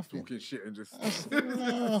That's nothing. talking shit and just.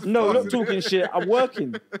 No, not talking shit. I'm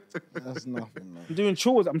working. That's nothing, man. I'm doing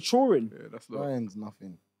chores. I'm choring. Yeah, that's not. Brian's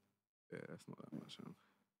nothing. Yeah, that's not that much.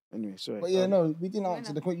 Anyway, sorry. But yeah, no, we didn't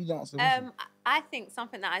answer the question. You didn't answer the question. I think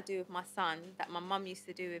something that I do with my son that my mum used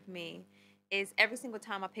to do with me is every single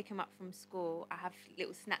time I pick him up from school, I have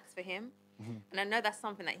little snacks for him. And I know that's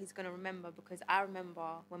something that he's going to remember because I remember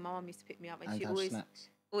when my mum used to pick me up and she always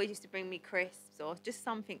used to bring me crisps or just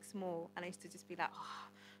something small. And I used to just be like, oh,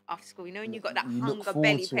 after school, you know, when you got that hunger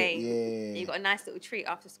belly pain, and you got a nice little treat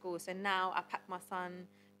after school. So now I pack my son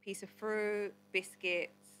a piece of fruit,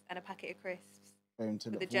 biscuits, and a packet of crisps. For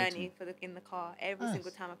the journey in the car every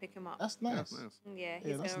single time I pick him up. That's nice. Yeah,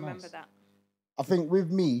 he's gonna remember that. I think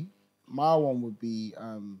with me, my one would be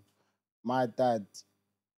my dad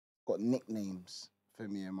got nicknames for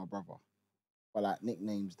me and my brother, but like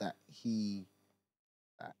nicknames that he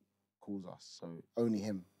calls us. So only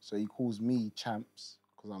him. So he calls me Champs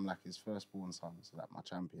because I'm like his firstborn son, so like my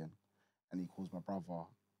champion, and he calls my brother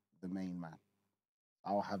the main man.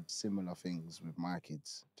 I'll have similar things with my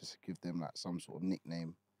kids, just to give them like some sort of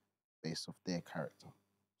nickname based off their character.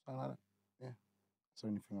 Something like that. Yeah. That's the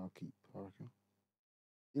only thing I'll keep, I reckon.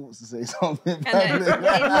 He wants to say something. Exactly.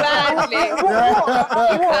 What?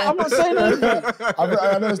 I'm not saying anything.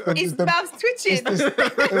 I know it's His mouth's twitching. It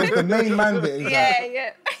was the main man bit.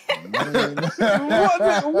 Yeah.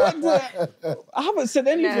 I haven't said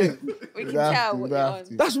anything. No, we can tell what you're on.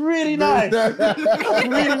 That's really nice. That's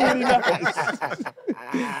really nice.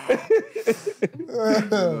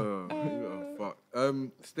 Fuck.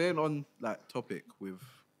 Staying on like topic with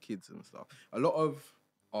kids and stuff. A lot of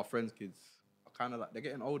our friends' kids are kind of like they're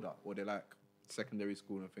getting older, or they're like secondary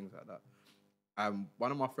school and things like that.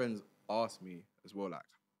 One of my friends asked me as well, like,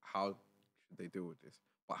 how should they deal with this?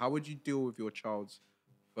 But how would you deal with your child's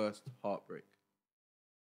first heartbreak?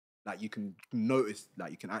 Like you can notice,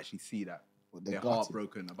 like you can actually see that they're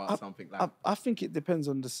heartbroken about something. Like I think it depends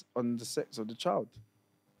on the sex of the child.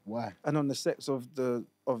 Why? And on the sex of the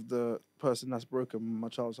person that's broken my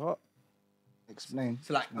child's heart. Explain.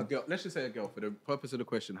 So like a girl, let's just say a girl, for the purpose of the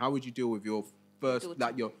question, how would you deal with your first,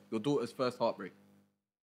 like your daughter's first heartbreak?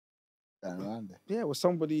 Yeah, well,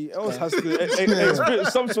 somebody else has to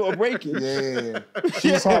experience some sort of breaking. Yeah.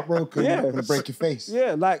 She's heartbroken. Yeah. Gonna break your face.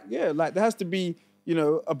 Yeah, like there has to be, you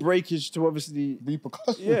know, a breakage to obviously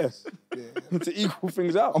repercussions. Yeah. To equal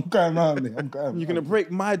things out. I'm going around there. You're gonna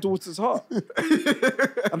break my daughter's heart,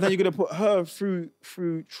 and then you're gonna put her through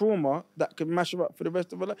trauma that could mash her up for the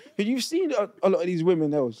rest of her life. You've seen a lot of these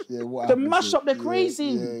women else. Yeah, what the mash up, they're crazy.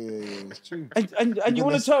 Yeah, it's true. And you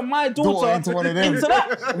want to turn my daughter into one of them. into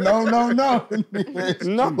that? No.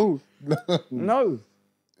 No.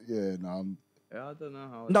 Yeah, no. Yeah, I don't know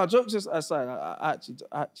how. No, jokes aside, I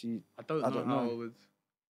actually, I don't know how I would.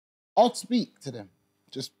 I'll speak to them.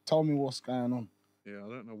 Just tell me what's going on. Yeah, I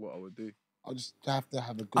don't know what I would do. I'll just have to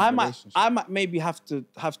have a good relationship. I might maybe have to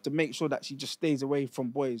make sure that she just stays away from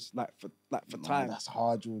boys for time. That's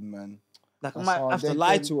hard, Jordan, man. Like That's I might hard. have to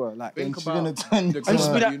lie to her. Like, Then she's gonna turn and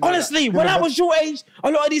just be like, honestly, when I was your age, a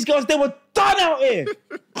lot of these girls, they were done out here.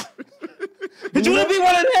 Did you want to be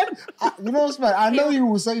one of them? You know what's man? I know you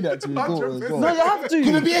will say that to your daughter as well. No, you have to.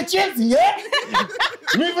 Gonna be a gypsy, yeah?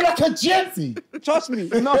 Moving like a gypsy. Trust me.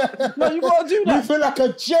 No, you gotta do that. Moving like a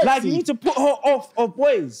gypsy. Like you need to put her off of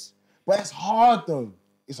boys. But it's hard though.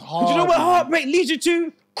 It's hard. Do you know what heartbreak leads you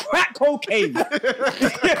to? Crack cocaine.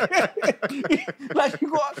 like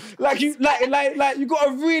you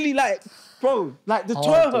gotta really bro,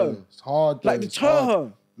 deter her. It's hard. Like deter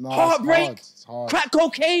her. No, Heartbreak, it's hard. crack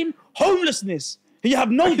cocaine, homelessness. You have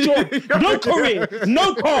no job, no career,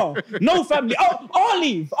 no car, no family. Oh, all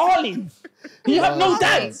leave. You have no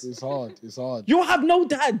dad. It's hard. You have no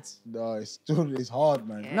dad. No, it's hard,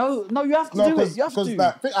 man. Yeah. No, you have to do it. You have to.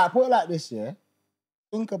 Because I put it like this, yeah.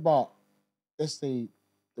 Think about, let's say,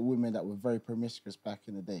 the women that were very promiscuous back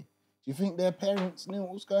in the day. Do you think their parents knew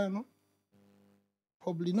what was going on?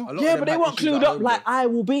 Probably not. A lot Yeah, of but them they had weren't issues clued at up home, like though. I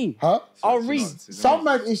will be. Huh? I'll It's read. nuts, it's Some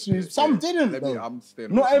nuts. had issues, Yeah, some yeah. didn't Let me- though. I'm staying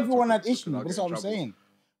Not away from everyone that had topic issues, because I'll but that's get what in I'm trouble. saying.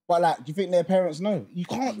 But like, do you think their parents know? You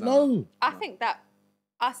can't No. know. I think that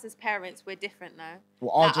us as parents, we're different now.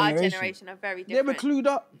 Well, our Like, our generation. generation are very They were different. clued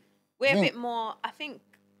up. We're a Yeah. bit more. I think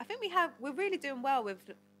we're really doing well with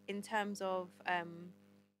in terms of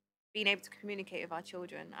being able to communicate with our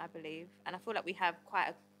children. I believe, and I feel like we have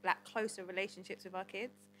quite closer relationships with our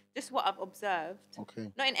kids. Just what I've observed.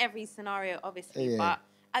 Okay. Not in every scenario, obviously, Yeah. but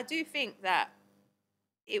I do think that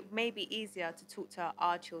it may be easier to talk to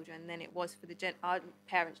our children than it was for our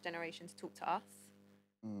parents' generation to talk to us.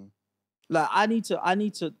 Like I need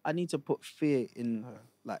to put fear in her.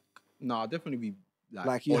 No, I'll definitely be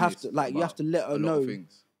Like you have honest to you have to let her about a lot of know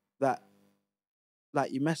things. that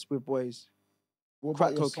like you mess with boys, What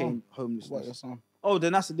crack about your cocaine, son? What about your homelessness. son? Oh,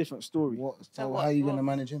 then that's a different story. What? So So what- how are you what- gonna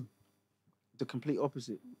manage him? The complete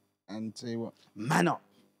opposite. And say what? Man up.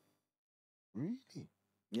 Really?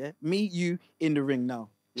 Yeah, me, you in the ring now.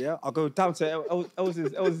 Yeah, I'll go down to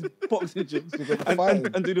Elsa's boxing gym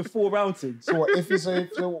and do the 4 round thing. So what? If he's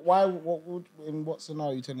what would in what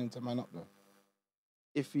scenario you tell him to man up though?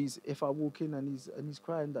 If I walk in and he's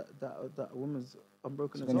crying that a woman's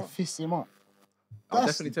unbroken You're his gonna heart. fist him up. I'll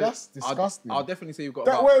That's definitely tell that's disgusting. I'll definitely say you've got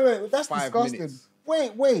That- about wait, that's 5 disgusting. minutes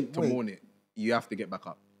Wait. to mourn it. You have to get back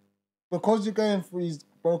up. Because you're going for his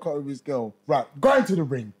broke up with his girl. Right, go into the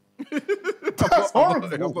ring. That's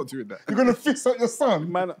horrible. I'm not doing that. You're gonna fist up your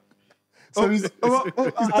son. Man, So his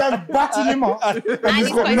dad's batting him up, and he's he's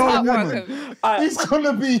got got his no heart woman. broken. He's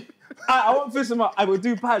gonna be. I won't fist him up. I will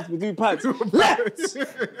do pads. Left.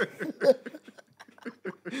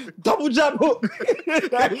 Double jab hook.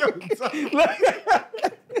 Like,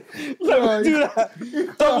 do that.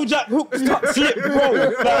 Double jab hook. Slip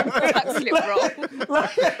roll. Tuck, slip, roll.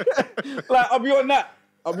 Like I'll be on that.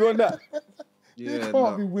 You Yeah,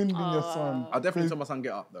 can't be no. winding your son. I'll definitely tell my son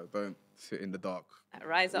get up though. Don't sit in the dark.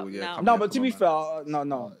 Rise up Oh, yeah, now. come No, on, but to come be on, fair,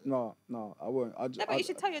 no, I won't. No, but you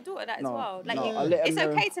should tell your daughter that as no, well. Like, no, you, I'll let it's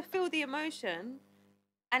them know. okay to feel the emotion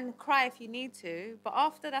and cry if you need to, but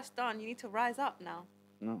after that's done, you need to rise up now.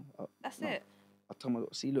 No, That's no. it. I tell my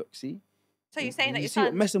daughter, see. So you're saying that You your see what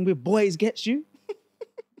son... messing with boys gets you?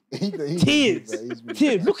 He's Tears.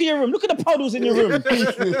 Look at your room. Look at the puddles in your room.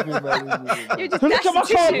 You're just Look at my dashing carpet.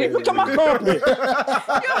 tissue. Look at my carpet.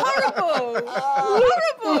 You're horrible.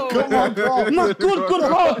 Horrible. Come on, God. Not good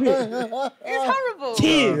carpet. It's horrible.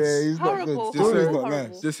 Tears. Yeah, he's not Horrible. good. Just He's say- not horrible.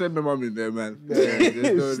 nice. Just send the mum in there, man. Yeah.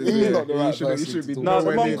 He's not the right You person should be to talk No, the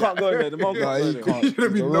nowhere mum near can't go in there. The mum No, can't go he in there. can't. You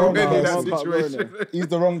shouldn't be He's the wrong nowhere near that person. Can't go in situation. there. He's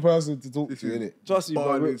the wrong person to talk to, innit? Trust me, bro.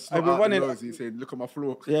 Barney, I've snot been out the running. nose, he said, look at my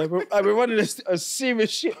floor. Yeah, bro, I've been running a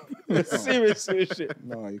serious shit. A serious shit.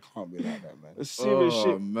 No, you can't be like that, man. A serious Oh,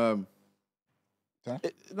 shit. man.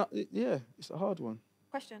 Yeah, it's a hard one.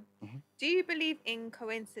 Question. Do you believe in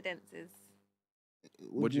coincidences?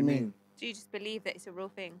 What do you mean? Do you just believe that it's a real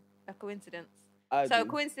thing? A coincidence? I So a do.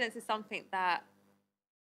 coincidence is something that...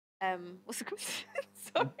 what's a coincidence?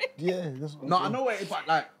 Sorry. Yeah, that's what I'm No, I saying. know it, but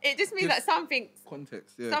like It just means Just- that something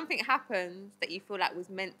context, yeah. something happens that you feel like was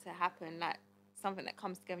meant to happen, like something that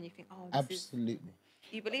comes together and you think, oh, this Absolutely.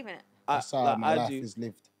 you believe in it? That's how like, my I life do. is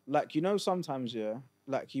lived. Like, you know, sometimes, yeah,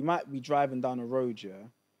 like you might be driving down a road, yeah,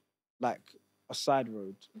 like a side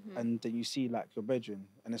road, and then you see like your bedroom,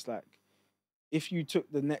 and it's like, if you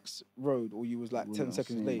took the next road or you was like Wouldn't 10 have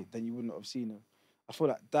seconds seen late, him. then you wouldn't have seen him. I feel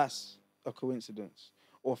like that's a coincidence.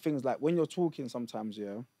 Or things like when you're talking sometimes,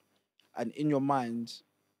 yeah, and in your mind,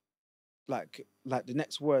 like the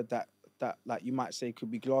next word that like you might say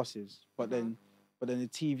could be glasses, but then the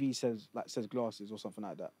TV says glasses or something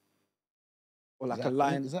like that. Or like Is a that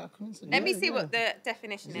line. Is that a coincidence? Let me Yeah, see yeah. what the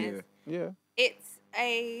definition Yeah. is. Yeah. It's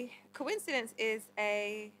a coincidence is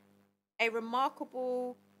a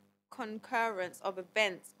remarkable concurrence of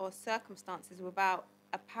events or circumstances without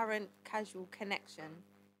apparent casual connection.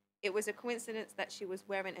 It was a coincidence that she was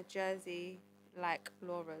wearing a jersey like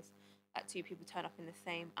Laura's, that two people turn up in the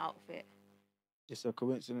same outfit. It's a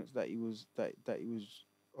coincidence that he was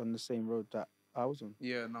on the same road that I was on.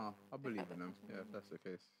 Yeah, no, I believe in them. Yeah, if that's the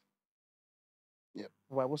case.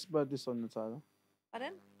 Why? What spurred this on the title?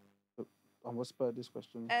 Pardon? And what spurred this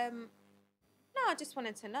question? No, I just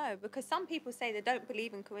wanted to know because some people say they don't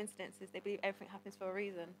believe in coincidences. They believe everything happens for a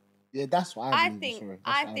reason. Yeah, that's what I believe. sorry. That's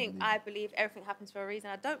I what think believe. I believe everything happens for a reason.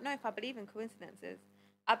 I don't know if I believe in coincidences.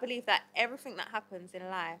 I believe that everything that happens in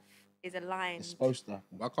life is aligned. It's supposed to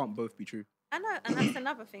happen. Why can't both be true? I know, and that's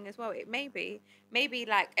another thing as well. It may be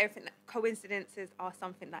like everything that coincidences are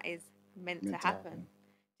something that is meant to happen.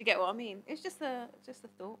 You get what I mean? It's just a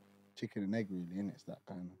thought. Chicken and egg, really, innit? It's that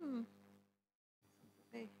kind of.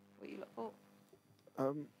 See what you look for.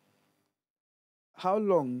 How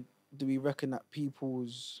long do we reckon that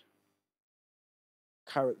people's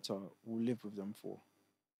character will live with them for?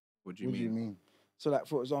 What do you What do you mean? mean? So, like,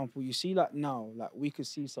 for example, you see, like, now, like, we could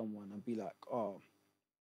see someone and be like, oh,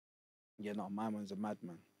 yeah, no, my man's a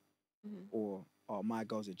madman. Or, oh, my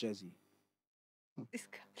girl's a Jezzy. This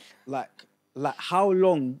guy. Like, how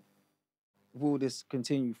long will this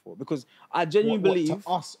continue for? Because I genuinely What, believe... to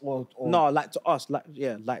us or No, like, to us. Like,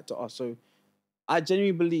 yeah, like, to us. So, I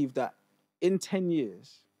genuinely believe that in 10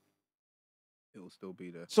 years... It will still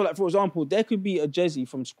be there. So, like, for example, there could be a Jezzy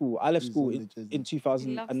from school. I left He's school on in, the Jezzy. in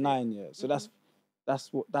 2009, yeah. So that's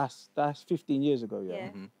 15 years ago, yeah. Yeah.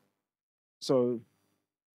 So,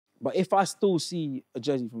 but if I still see a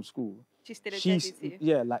Jezzy from school, She's still a Jezzy to you.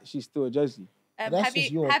 yeah, like she's still a Jezzy. That's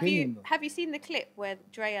just your opinion, though. have you seen the clip where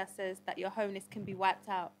Drea says that your hoeness can be wiped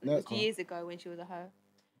out? No, It it was years ago when she was a hoe.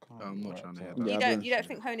 I'm not trying to hear Yeah, that. You don't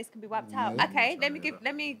think hoeness can be wiped out? No. Okay, No, let me way.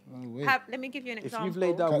 give you an If example. you've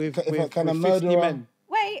laid down with, Can- with, can a with 50 murderer- men,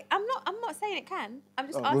 Wait, I'm not saying it can. I'm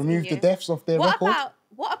just asking remove you. the deaths off their record?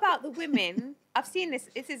 What about the women? I've seen this.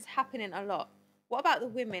 This is happening a lot. What about the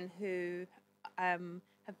women who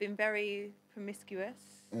have been very promiscuous?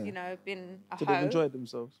 You know, been a so hoe, they've enjoyed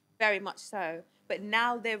themselves. very much so. But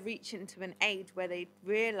now they're reaching to an age where they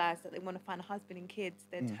realise that they want to find a husband and kids.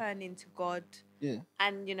 They're turning to God. Yeah.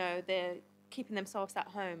 And you know they're keeping themselves at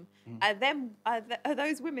home. Are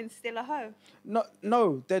those women still a hoe?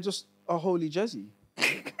 No, they're just a holy Jezzy.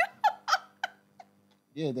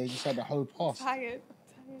 Yeah, they just had the whole past. Tired.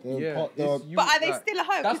 Yeah, But are they still a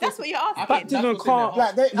hoe? Because that's what you're asking. Baptism can't.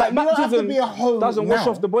 Like, you don't have to baptism be a hoe doesn't wash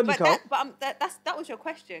now. off the body But count. that was your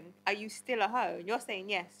question. Are you still a hoe? You're saying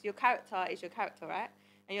yes. Your character is your character, right?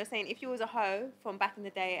 And you're saying if you was a hoe from back in the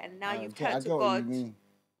day and now you've Okay, I turned to get what God, you mean.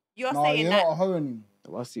 you're No, saying you're that. not a hoe anymore.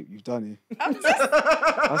 Oh, I see what you've done here. I'm just,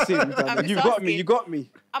 I see what you've done. I'm Here. just You got me. asking. You got me.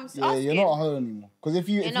 I'm just Yeah, asking. you're not a hoe anymore. Because if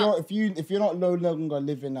not. you're not no longer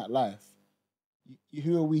living that life,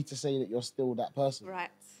 who are we to say that you're still that person? Right.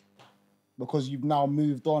 Because you've now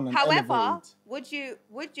moved on and However, elevated. would you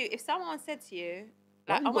if someone said to you,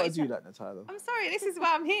 Why like, you I got want to you do to, that, Natalia? I'm sorry, this is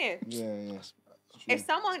why I'm here. Yeah. If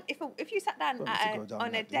someone, if you sat down Don't need to go down on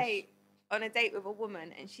a like this. date, with a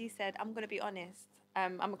woman, and she said, "I'm gonna be honest,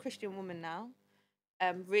 I'm a Christian woman now,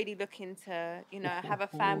 really looking to, have a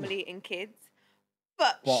family and kids,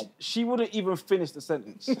 but She wouldn't even finish the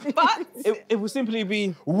sentence. but It would simply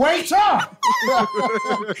be. Waiter!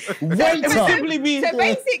 It would Waiter! simply be. so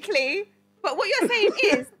basically, but what you're saying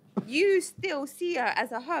is." You still see her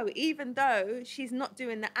as a hoe, even though she's not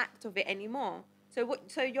doing the act of it anymore.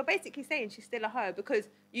 So you're basically saying she's still a hoe because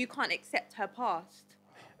you can't accept her past.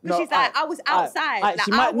 Because she's like, I was outside. Like,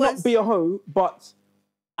 she I might was, not be a hoe, but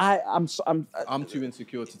I'm too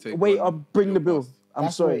insecure to take. wait, on I'll bring your the bill. past. I'm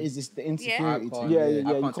That's what sorry. it is. It's the I insecurity. can't- Yeah, I you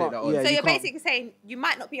can't take can't. that on. Yeah, So you you're can't. basically saying you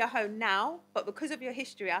might not be a hoe now, but because of your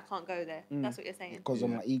history, I can't go there. That's what you're saying. Because of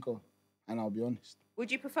my ego. And I'll be honest. Would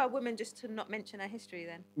you prefer women just to not mention her history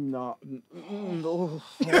then? No. Oh.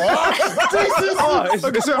 This is hard. It's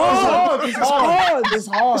hard. It's hard. It's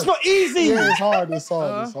hard. It's not easy. Yeah, it's hard. It's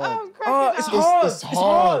hard. It's hard. I'm cracking It's up. hard. It's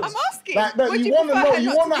hard. I'm asking. Like, no, Would you want to prefer know. her You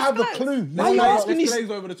not want to to have the disclose? clue. Why are you asking Let's these? glaze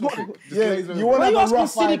over the topic. Just Yeah, glaze over you the want Why to are you have a asking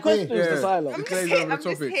rough silly idea. questions, Yeah. Asylum? I'm just glaze here. over the I'm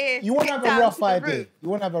just topic. here. You want to get have a down rough to the idea. root. You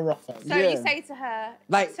want to have a rough idea. So Yeah. you say to her,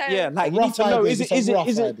 Like, so, yeah, like A you need rough to know. idea, Is just it? a Is it? rough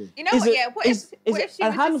Is it? idea. You know is what? it- Yeah. What is if it she a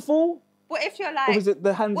was just- handful? What if you're Or like? is it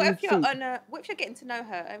the hands What and if you're feet? what if you're getting to know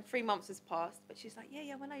her and 3 months has passed, but she's like,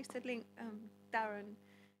 yeah, when I used to link Darren,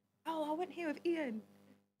 oh, I went here with Ian.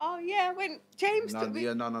 Oh yeah, when James took me.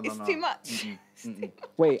 No. It's too much.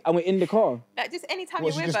 Wait, and we're in the car. Like just anytime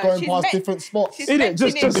What, you're she's with just her, going past different spots. she's Innit?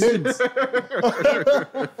 Just mentioning-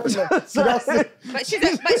 So that's it. But she's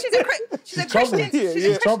a Christian. troubled. Yeah, She's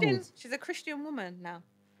yeah. a Christian. Troubled. She's a Christian woman now.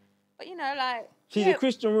 But like She's yeah, a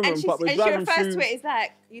Christian woman, and but we're she driving refers through. to it as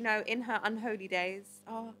like in her unholy days.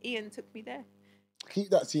 Oh, Ian took me there. Keep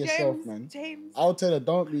that to yourself, James, man. James. I'll tell her,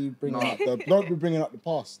 don't be bringing up the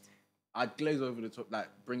past. I'd glaze over the top, like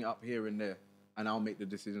bring it up here and there, and I'll make the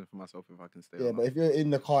decision for myself if I can stay. Yeah, or but not. if you're in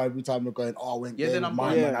the car every time we're going, oh, I went Yeah, there then with I'm my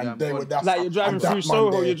gone. man, Yeah, and I'm there gone. with that. Like you're driving and that through man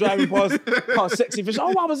Soho, there. you're driving past Sexy Fish.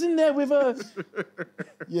 Oh, I was in there with her.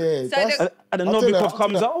 Yeah, So that's, And the I'll tell her, Novikov I'll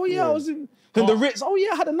comes tell out. Oh her. yeah, I was in the Ritz. Oh yeah,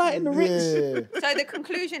 I had a night in the Ritz. Yeah. So the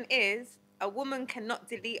conclusion is a woman cannot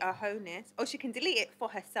delete her wholeness, or she can delete it for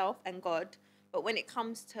herself and God, but when it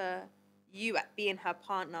comes to you at being her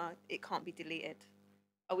partner, it can't be deleted.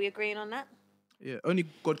 Are we agreeing on that? Yeah, only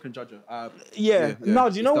God can judge her. Yeah. No,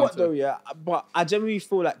 do you it's know down what to- though? Yeah, but I generally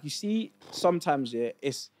feel like you see sometimes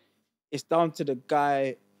it's down to the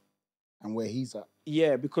guy. And where he's at.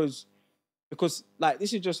 Yeah, because like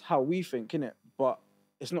this is just how we think, innit? but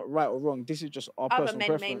it's not right or wrong. This is just our Other personal men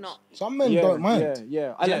preference. may not. Some men don't mind.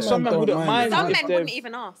 Yeah. I like Yeah, some men don't wouldn't mind. mind. Some if men they've- wouldn't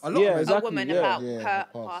even ask A lot of men. a exactly, woman yeah. about Yeah, her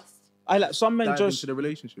past. past. I like some men Dive just into the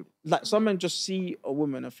relationship. like some men just see a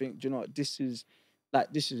woman and think, do you know what, this is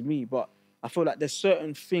me. But I feel like there's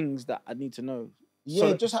certain things that I need to know.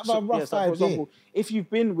 Yeah, just have a rough for idea. example, if you've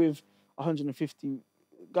been with 150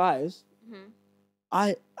 guys,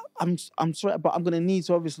 I'm sorry, but I'm gonna need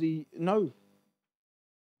to obviously know.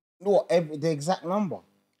 What, the exact number?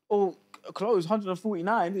 Oh, close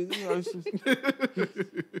 149. You know, it's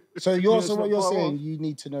just, So Yeah, it's what not you're far saying, off. you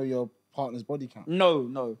need to know your partner's body count.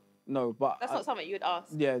 no. But That's not something you would ask.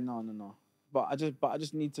 Yeah, no. But I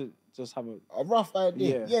just need to just have A rough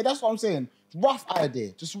idea. Yeah. Yeah, that's what I'm saying. Rough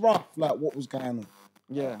idea. Just rough, like what was going on.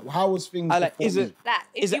 yeah. How was things I like. before Is me? it? Like,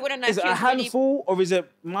 if you want to know is if it she a was really... handful or is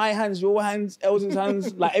it my hands, your hands, Elton's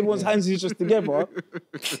hands, like everyone's hands is just together?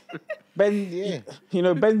 Ben, Yeah. you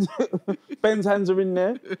know, Ben's hands are in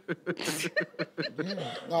there.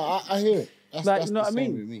 Yeah. No, I hear it. That's Like, you know the what I same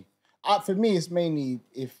mean? with me. For me, it's mainly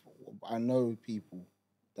if I know people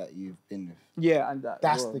that you've been with. Yeah, and that.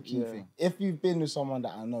 That's well, the key yeah. thing. If you've been with someone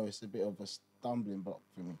that I know, it's a bit of a stumbling block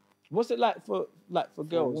for me. What's it like for For a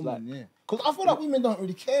girls? woman, Like, yeah. Because I feel like women don't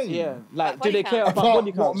really care. You yeah, know, like Body do they care count. about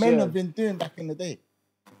body what counts? men Yeah. have been doing back in the day.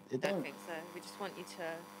 They I don't don't think so. We just want you to...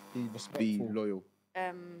 be Be respectful. loyal.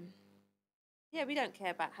 Yeah, we don't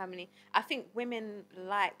care about how many. I think women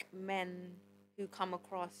like men who come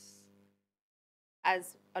across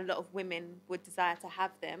as a lot of women would desire to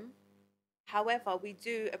have them. However, we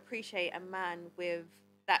do appreciate a man with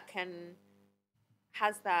that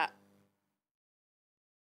has that,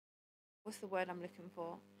 what's the word I'm looking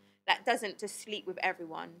for? That doesn't just sleep with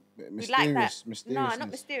everyone. We like that. No, not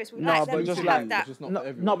mysterious. We No, like but them just to like- have that. Just not No, for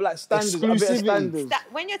everyone. no, but like standards, a bit of Exclusivity. standards. That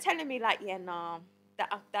when you're telling me like, yeah, nah,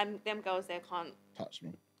 them girls there can't. Touch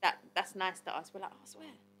me. That's nice to us. We're like, oh, I swear.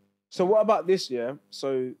 So what about this? Yeah.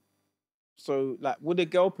 So like, would a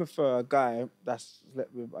girl prefer a guy that's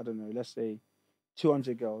slept with, I don't know, let's say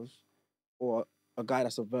 200 girls, or a guy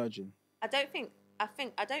that's a virgin? I don't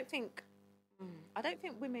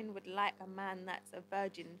think women would like a man that's a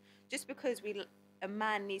virgin just because a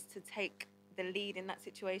man needs to take the lead in that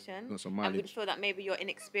situation, Got some and mileage. we'd feel that maybe you're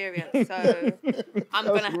inexperienced. So I'm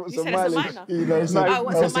gonna. You some said it's a mileage. minor. You know, No, Oh,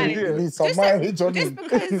 what's no, some mileage? You need some Just mileage on just him.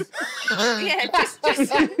 because. Yeah, just.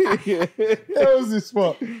 There was this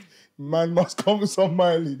spot. Man must come with some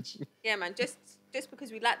mileage. Yeah, man. Just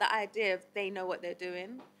because we like the idea of they know what they're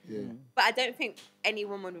doing. Yeah. But I don't think any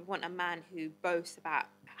woman would want a man who boasts about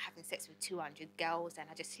having sex with 200 girls and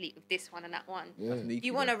I just sleep with this one and that one. Yeah.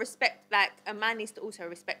 You want to respect, like, a man needs to also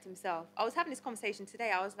respect himself. I was having this conversation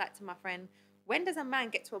today. I was like to my friend, when does a man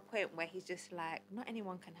get to a point where he's just like, not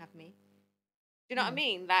anyone can have me? Do you know what I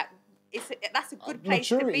mean? Like, that's a good place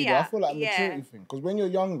to Maturity, be though. I at. feel like a Yeah. maturity thing. Because when you're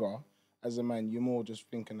younger, as a man, you're more just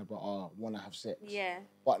thinking about, want to have sex. Yeah.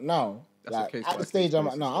 But now, That's a like, case at by the case stage I'm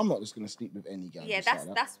at basis. now, I'm not just going to sleep with any guy. Yeah, just that's like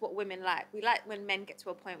that. that's what women like. We like when men get to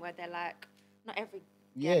a point where they're like, not every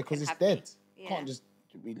Yeah, girl because can it's have dead. me. Yeah. Can't just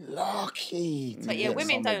be lucky. To But yeah, get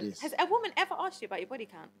women some of don't. this. Has a woman ever asked you about your body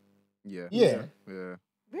count? Yeah. Yeah. Yeah.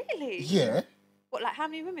 Really? Yeah, What, like, how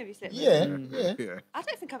many women have you slept with? yeah, Mm-hmm. yeah. Yeah. I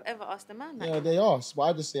don't think I've ever asked a man that. Yeah, they ask, but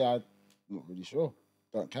I just say I'm not really sure.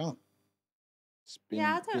 Don't count. It's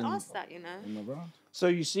Yeah, I been don't ask that, you know. in around. So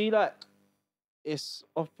you see, like, it's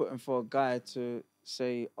off-putting for a guy to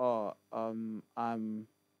say, "Oh, I've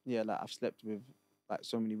slept with like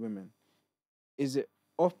so many women." Is it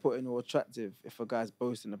off-putting or attractive if a guy's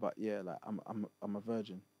boasting about, like, I'm a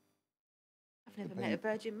virgin? I've never met a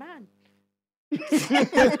virgin man.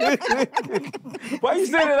 Why are you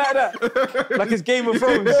saying it like that? Like it's Game of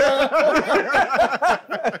Thrones.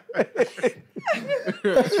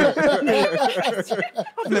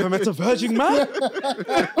 I've never met a virgin man.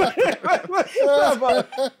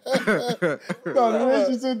 No, the way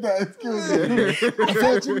she said that, it kills me. A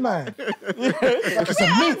virgin man. Like it's a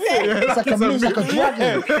myth. It's like a myth, like a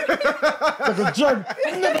dragon. Like a dragon.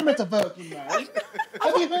 I've never met a virgin man.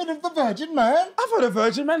 Have you heard of the virgin man? I've heard a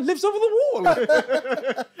virgin man lives over the wall.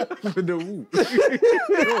 With the wall.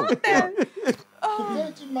 The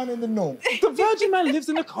virgin man in the north. The virgin man lives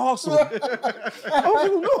in a castle. Over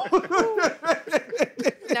the wall.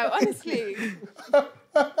 No, honestly.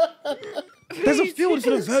 There's a field for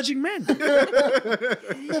the virgin men.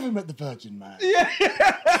 Never met the virgin man. Yeah.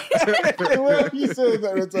 The way you say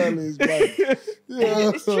that entirely is bad. Yeah.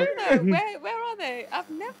 It's true though. Where are they? I've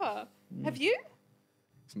never. Have you?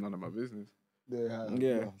 It's none of my business. Yeah.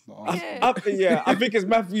 No, it's not us. I think it's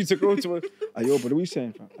mad for you to go to a, "Hey, yo, but what are we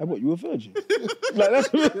saying, fam? Hey, what, you a virgin?" That's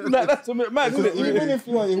a bit mad, isn't it? Even if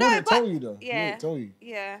you are, he wouldn't but- tell you though. He Yeah. wouldn't tell you.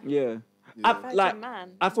 Yeah. Yeah. Virgin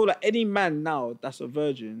man. I feel like any man now that's a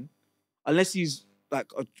virgin, unless he's like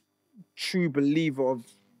a true believer of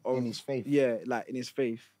In his faith. yeah, like in his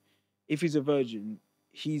faith, if he's a virgin,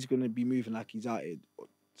 he's gonna be moving like he's out here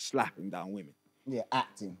slapping down women. Yeah,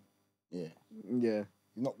 acting. Yeah. Yeah.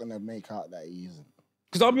 You're not gonna make out that he isn't.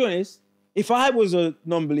 Because I'll be honest, if I was a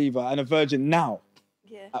non-believer and a virgin now,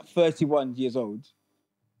 Yeah. at 31 years old,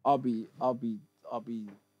 I'll be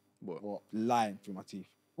What? lying through my teeth.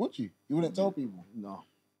 Would you? You wouldn't tell people? No.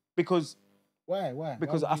 Because Why?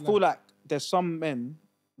 because Why I would you feel lie? like there's some men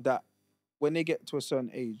that when they get to a certain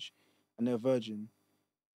age and they're a virgin,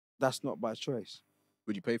 that's not by choice.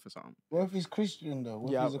 Would you pay for something? What if he's Christian though?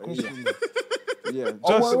 What Yeah, if he's a Christian? though? Yeah.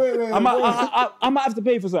 Oh, wait, I might have to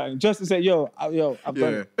pay for something just to say, I've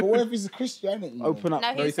done it. But what if he's a Christianity? Open up.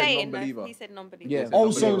 No, No, he he's said saying non-believer. he said non-believer. Yeah. Oh,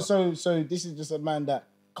 Non-believer. so this is just a man that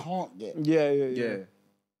can't get. Yeah.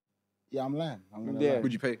 Yeah, I'm lying. I'm gonna Yeah. lie.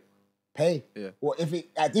 Would you pay? Pay? Yeah. What if it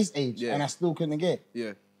at this age Yeah. and I still couldn't get?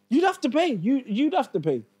 Yeah. You'd have to pay. You'd have to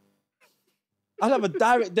pay. I'd have a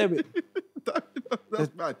direct debit.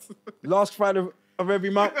 That's mad. Last Friday of every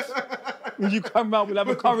month. When you come out, we'll have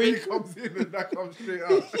a curry. comes in and that comes straight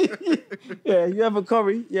out. Yeah, you have a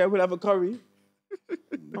curry. Yeah, we'll have a curry.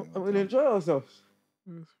 And we'll enjoy ourselves.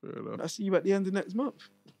 Fair enough. I'll see you at the end of next month.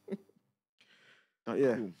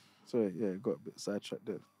 Yeah. Sorry, got a bit sidetracked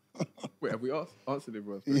there. Wait, have we answered it,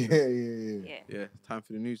 bro? Yeah. Yeah. Time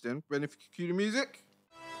for the news then. Ready for cue the music?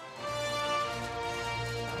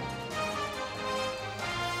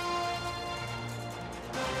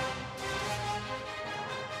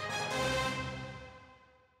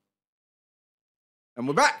 And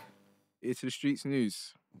we're back. Here to the streets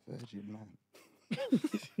news. Virgin man.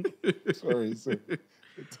 sorry.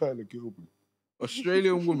 Tyler Gilbert.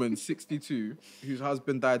 Australian woman, 62, whose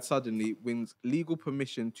husband died suddenly, wins legal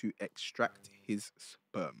permission to extract his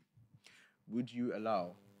sperm. Would you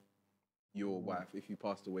allow your wife, if you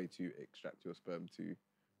passed away, to extract your sperm to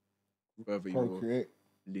further your Procreate.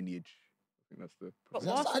 lineage? I think that's the. But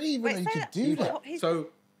That's- what? I didn't even Wait, know you say could that- do but that. what- he's- So,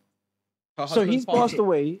 her So he's husband's passed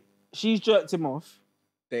away. She's jerked him off.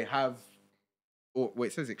 They have, or wait,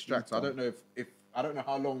 it says extract. So I don't know if I don't know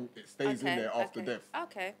how long it stays in there after death.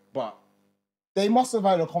 Okay. But They must have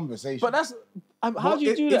had a conversation. But that's how well, do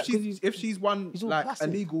you do that? 'Cause If she's won he's all like a placid.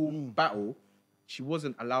 legal battle, she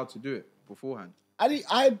wasn't allowed to do it beforehand.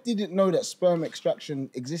 I didn't know that sperm extraction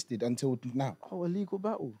existed until now. a legal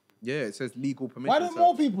battle. Yeah, it says legal permission. Why don't so-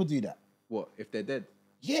 more people do that? What if they're dead?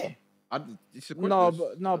 Yeah. It's a No,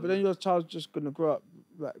 quickness. but then your child's just gonna grow up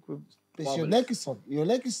like with. It's Well, your but it's- legacy. Your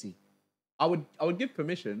legacy. I would give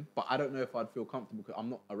permission, but I don't know if I'd feel comfortable because I'm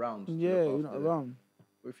not around. to Yeah, look you're not after- around.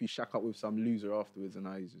 What if you shack up with some loser afterwards and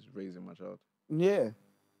now he's just raising my child? Yeah.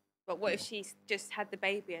 But what if she's just had the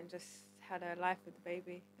baby and just had her life with the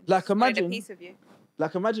baby? And Like, just wanted imagine- a piece of you.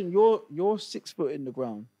 Like imagine you're 6 foot in the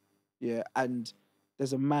ground, yeah, and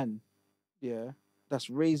there's a man, yeah, that's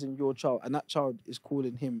raising your child, and that child is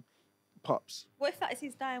calling him pups. What if that is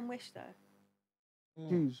his dying wish though?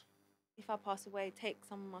 Who's? If I pass away, take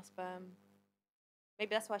some of my sperm. Maybe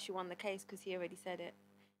that's why she won the case because he already said it.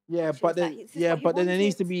 Yeah, She but was then like, "This is what he but then there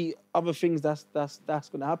needs to wanted." be other things that's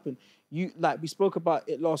gonna happen. You like we spoke about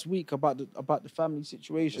it last week about the family The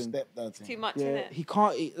situation. stepdad Too thing. much Yeah, in it. he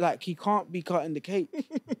can't be cutting the cake.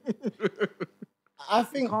 I He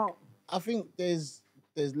think can't. I think there's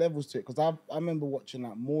levels to it because I remember watching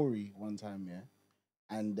that Maury one time, yeah,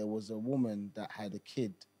 and there was a woman that had a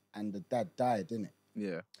kid and the dad died, didn't it?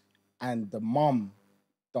 Yeah. And the mum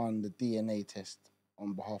done the DNA test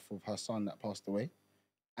on behalf of her son that passed away,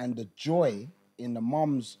 and the joy in the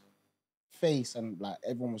mum's face and like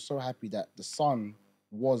everyone was so happy that the son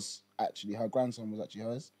was actually her grandson was actually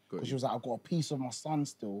hers Got because she you. was like, I've got a piece of my son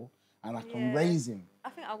still and I can Yeah. raise him. I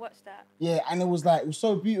think I watched that. Yeah, and it was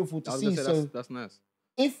so beautiful to I was see. gonna say So that's nice.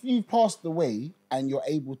 if you've passed away and you're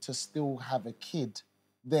able to still have a kid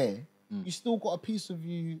there, you still got a piece of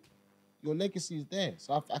you. Your legacy is there,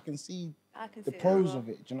 so I can see I can the see pros it as well. of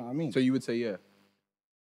it. Do you know what I mean? So you would say yeah.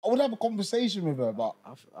 I would have a conversation with her about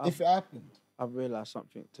if it happened. I've realised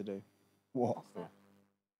something today. What? What's that?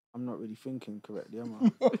 I'm not really thinking correctly, am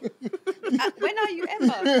I? When are you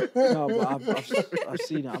ever? No, but I've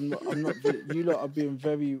seen it. I'm not. You lot are being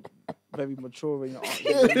very, very mature in your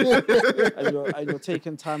answers, and you're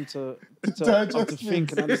taking time to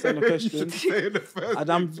think and understand the question.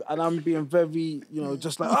 And I'm being very,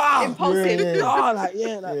 just like Impulsive. like.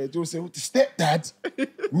 Yeah, do you say what the stepdad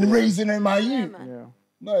raising in my Yeah, youth? man. Yeah.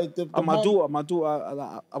 No, the And my mum-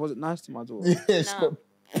 daughter, I wasn't nice to my daughter. Yeah, she's No.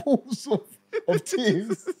 got pools of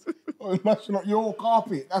tears. Mashing up your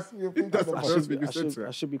carpet. That's what you're thinking That's about. what I should be- you said I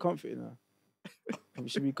so. should be confident now.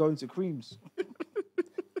 Should we go into creams?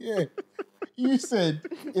 Yeah. You said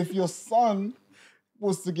if your son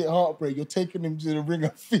was to get heartbreak, you're taking him to the ring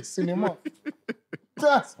and fisting him up.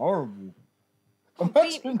 That's horrible. You've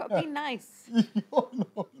got to be nice. You're not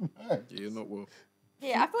nice. Yeah, you're not well.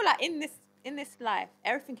 Yeah, I feel like in this life,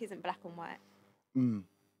 everything isn't black and white. Mm.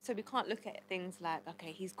 So we can't look at things like,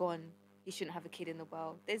 okay, he's gone. He shouldn't have a kid in the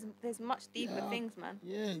world. There's much deeper things, man.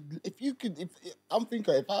 Yeah, I'm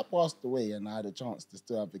thinking if I passed away and I had a chance to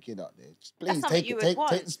still have a kid out there, just please take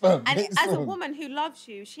the sperm. And take the as a sperm. woman who loves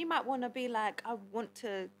you, she might want to be like, I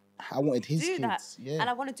wanted his do kids. that, Yeah. and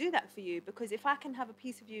I want to do that for you because if I can have a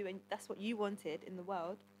piece of you and that's what you wanted in the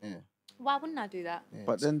world, why wouldn't I do that? Yeah.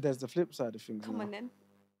 But then there's the flip side of things. Come on then.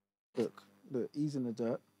 Look, he's in the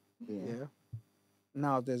dirt. Yeah.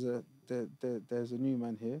 Now there's a new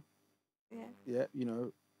man here. Yeah. Yeah, you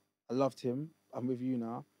know, I loved him. I'm with you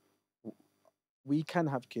now. We can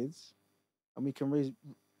have kids, and we can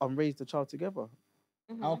raise the child together.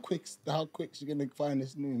 Mm-hmm. How quick's you gonna find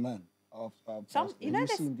this new man? You've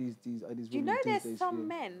seen these women. Do you know these there's days some feel-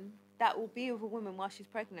 men that will be with a woman while she's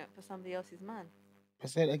pregnant for somebody else's man?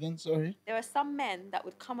 Say it again. Sorry. There are some men that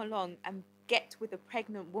would come along and get with a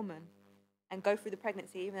pregnant woman and go through the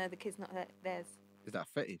pregnancy even though the kid's not theirs. Is that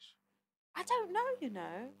fetish? I don't know, you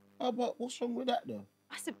know. Oh, but what's wrong with that though?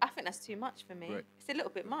 I think that's too much for me. Right. It's a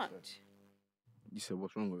little bit much. You said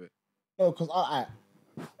what's wrong with it? No, because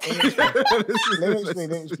let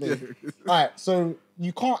me explain. All right, so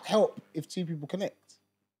you can't help if two people connect.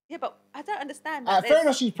 Yeah, but I don't understand. Fair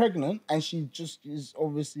enough, she's pregnant and she just is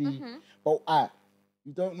obviously. But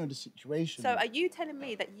you don't know the situation. So are you telling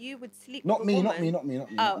me that you would sleep Not with me, a not woman? me, not me, not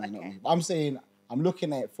me, Oh, not me, not okay. me. I'm saying I'm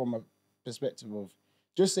looking at it from a perspective of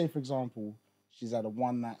just say, for example, she's had a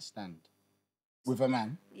one-night stand with a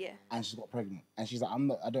man. Yeah. And she's got pregnant. And she's like,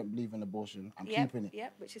 I don't believe in abortion. I'm Yep, keeping it.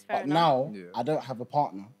 Yep, which is fair But enough. now Yeah. I don't have a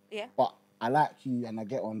partner. Yeah. But I like you and I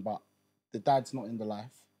get on, but the dad's not in the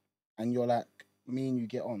life. And you're like, me and you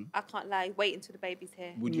get on. I can't lie. Wait until the baby's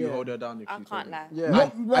here. Would you hold her down if I she's can't lie. Yeah.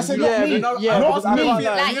 I said not me. because Not I me. can't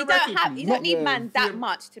lie. Like you don't need Yeah. man that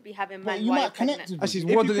much to be having man you while might you're connect pregnant. with And she's If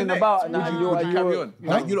you waddling connect, about, and would then you- you're Would you carry on? Huh?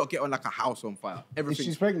 Like you lot get on like a house on fire.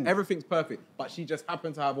 she's pregnant. Everything's perfect, but she just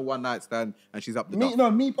happened to have a one night stand and she's up the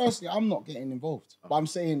duff. Me personally, I'm not getting involved. But I'm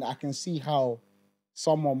saying I can see how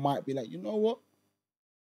someone might be like, you know what?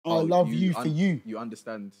 I love you for you. You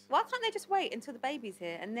understand? Why can't they just wait until the baby's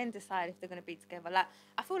here and then decide if they're going to be together? Like,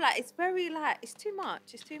 I feel like it's very it's too much.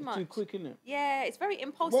 It's too much. too quick, isn't it? Yeah, it's very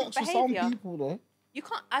impulsive Works for some behavior. people though. You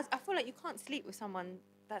can't. I feel like you can't sleep with someone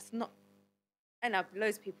that's not. And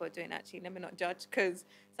loads of people are doing actually. Let me not judge because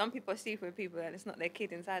some people are sleeping with people and it's not their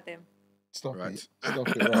kid inside them. Stop Right. it. Stop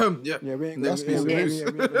it. Right. Yeah. Yeah, we ain't That's gonna- cool. we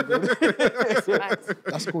ain't gonna go. Right.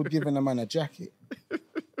 That's called giving a man a jacket.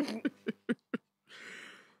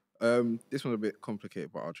 This one's a bit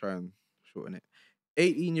complicated, but I'll try and shorten it.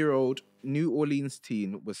 18-year-old New Orleans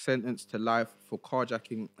teen was sentenced to life for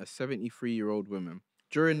carjacking a 73-year-old woman.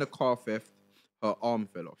 During the car theft, her arm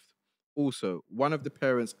fell off. Also, one of the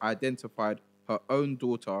parents identified her own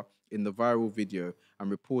daughter in the viral video and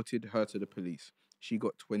reported her to the police. She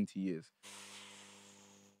got 20 years.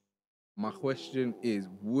 My question is,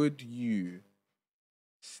 would you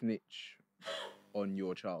snitch on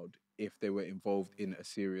your child if they were involved in a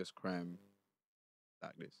serious crime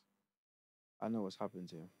like this? I know what's happened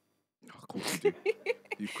to him. Oh, of course you do.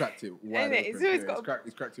 You've cracked it wide Ain't it? open. It's always Yeah, got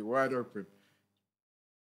he's cracked it wide open.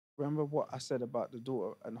 Remember what I said about the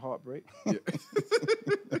daughter and heartbreak? Yeah.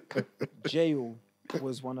 Jail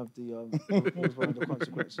was one of the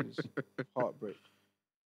consequences. Heartbreak.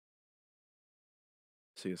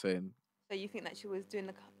 So you're saying So you think that she was doing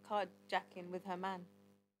the carjacking with her man?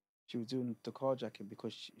 She was doing the carjacking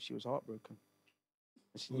because she was heartbroken,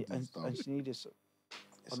 and she needed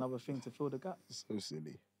another thing to fill the gap. So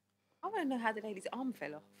silly. I want to know how the lady's arm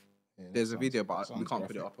fell off. Yeah, that there's a sounds- video, that but we sounds can't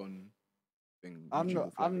put it graphic. up on thing. I'm YouTube not.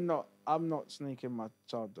 or flag. I'm not snaking my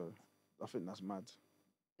child though. I think that's mad.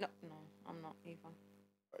 No, I'm not either.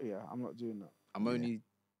 Yeah, I'm not doing that. I'm only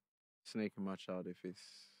snaking my child if it's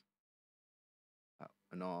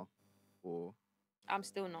an R or I'm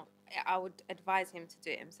still not. I would advise him to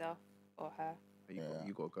do it himself or her.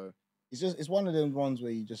 you got to go. It's one of them ones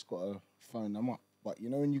where you just gotta phone them up. But you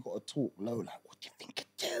know when you gotta talk low, like, what do you think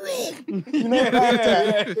you're doing? You know like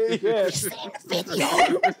that. Yeah. You see in the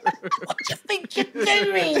video. What do you think you're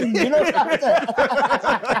doing? You know like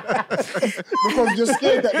that. Because you're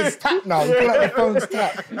scared that it's tapped now. You feel like the phone's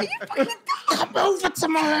tapped. Are you fucking come over to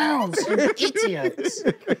my house, you idiots.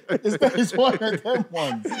 It's one of them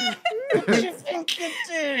ones. What do you think you're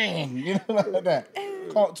doing? You know like that.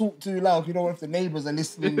 Can't talk too loud. You know if the neighbours are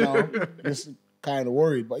listening now. Just kind of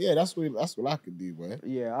worried. But yeah, that's what I could do, boy.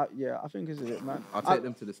 Yeah, I think it's it, man. I'll take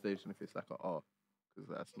them to the station if it's like a R, because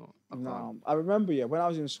that's not. No, I remember, when I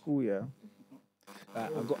was in school, I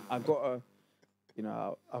got a,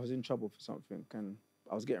 I was in trouble for something, and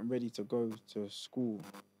I was getting ready to go to school,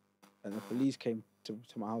 and the police came to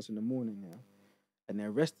my house in the morning, and they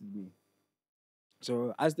arrested me.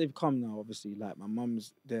 So as they've come now, obviously, like my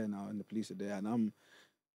mum's there now, and the police are there, and I'm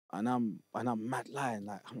mad lying,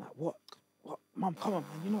 like I'm like, what, mum, come on,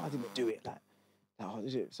 man, I didn't do it, like oh,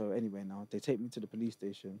 is it? So anyway, now they take me to the police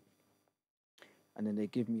station. And then they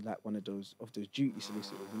give me like one of those duty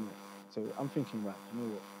solicitors, isn't it? So I'm thinking, right, you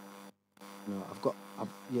know what? I'm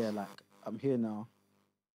here now.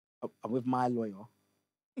 I'm with my lawyer.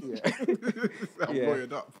 Yeah. I'm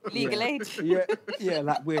lawyered up. Legal aid. Yeah,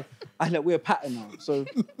 like we're a pattern now. So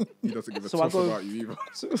He doesn't give a toss about you either.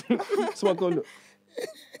 So I go, look.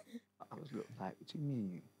 I was like, between me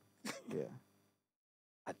and you, yeah,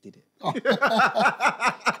 I did it.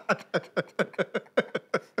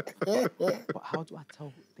 But how do I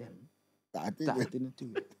tell them that I didn't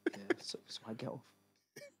do it? Yeah, so I get off.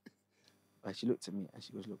 Like, she looked at me and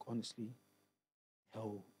she goes, look, honestly,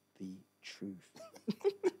 tell the truth.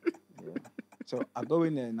 Yeah. So I go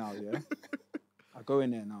in there now,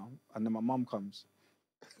 and then my mum comes.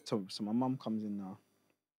 So my mum comes in now.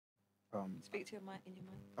 Speak to your mind in your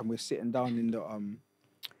mind. And we're sitting down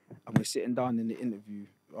in the interview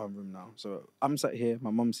room now. So I'm sat here,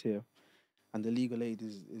 my mum's here, and the legal aid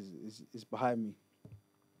is behind me.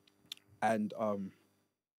 And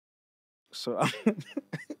so I'm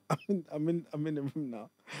in the room now,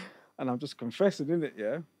 and I'm just confessing, innit,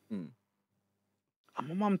 yeah? Mm. And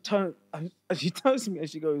my mum turns to me and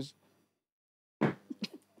she goes,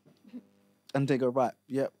 and they go, right,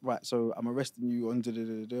 so I'm arresting you on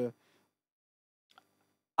da-da-da-da.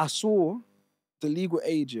 I saw the legal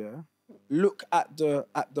aid, look at the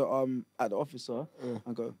officer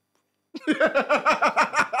and go.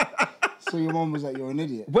 So your mum was like, you're an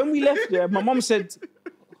idiot. When we left there, my mum said,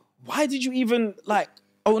 why did you even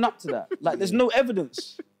own up to that? Like, there's no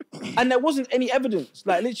evidence. And there wasn't any evidence.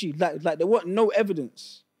 Like, literally, like there wasn't no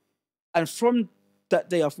evidence. And from that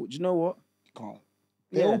day, I thought, you know what? You can't.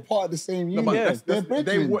 They're all part of the same unit. But They're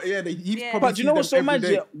But you know what's so mad?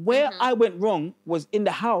 Where I went wrong was in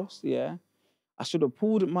the house, I should have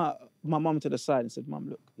pulled my mum to the side and said, Mum,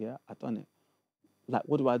 look, I done it. Like,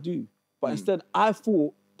 what do I do? But instead, I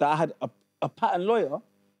thought that I had a pattern lawyer,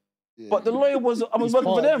 but the lawyer I was working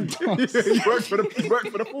for them. You worked for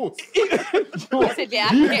the force.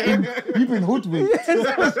 You've been hoodwinked.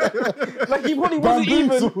 Like, he probably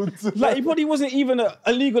wasn't even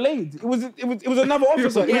a legal aid. It was another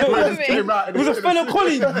officer. It was a fellow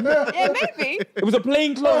colleague. Yeah, maybe. It was a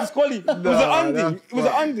plainclothes colleague. It was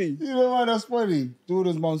an undie. You know why that's funny?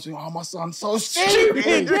 Jordan's mum saying, "Oh, my son's so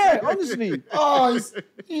stupid." Yeah, honestly. Oh,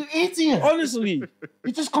 you idiot. Honestly.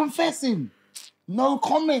 You're just confessing. No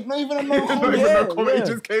comment, not even a no comment. No comment. He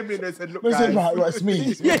just came in and said, look, They said, guys. right, it's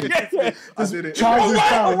me. I did it. Trousers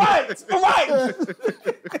down. All right.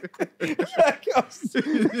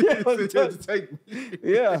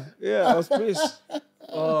 Yeah, I was pissed.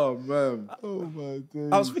 Oh, man. Oh, my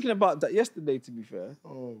days. I was thinking about that yesterday, to be fair.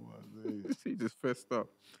 Oh, my days. He just fessed up.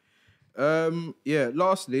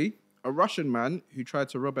 Lastly, a Russian man who tried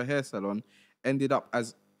to rob a hair salon ended up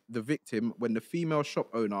as the victim when the female shop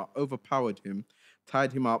owner overpowered him,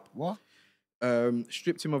 tied him up,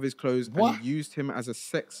 stripped him of his clothes, and used him as a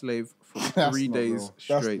sex slave for 3 days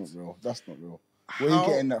straight. That's not real. Where are you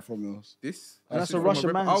getting that from, Mills? That's a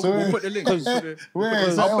Russian man. We'll put the link. I'll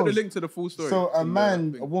put the link to the full story. So a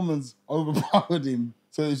woman's overpowered him,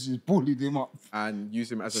 so she bullied him up and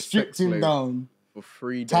used him as a stripped sex him slave down, for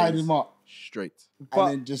 3 days. tied him up straight. And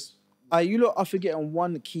then just... You lot are forgetting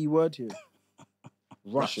one key word here.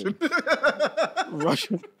 Russian.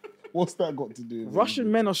 What's that got to do with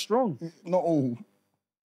Russian men are strong. Not all.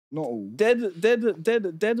 They're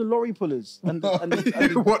the lorry pullers. And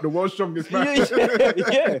What, the world's strongest man?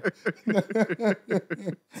 Yeah.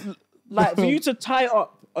 Like, for you to tie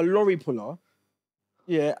up a lorry puller,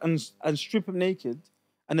 and strip him naked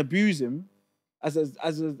and abuse him as a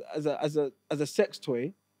sex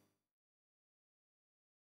toy.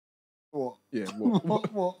 What? Yeah, what?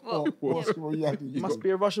 You must be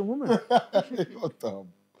a Russian woman. You're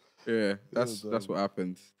dumb. Yeah, that's what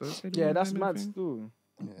happened. Yeah, that's mad still.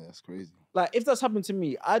 Yeah, that's crazy. Like, if that's happened to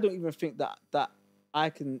me, I don't even think that I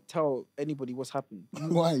can tell anybody what's happened.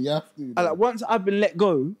 Why? You have to. And like, once I've been let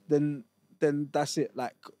go, then that's it.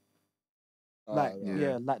 Like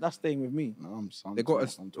that's staying with me. No, they got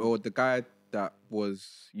the guy that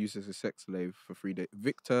was used as a sex slave for 3 days,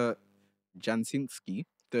 Victor Jansinski,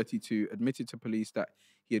 32, admitted to police that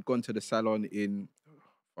he had gone to the salon in,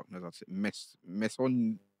 fuck knows, I'd say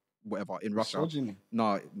Meson, whatever, in Russia. Misogyny.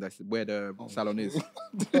 No, that's where the salon is.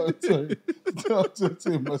 Sorry.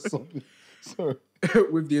 Misogyny. Sorry.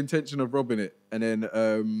 With the intention of robbing it. And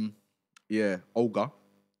then, Olga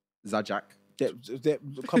Zajak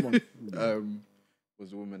Come on.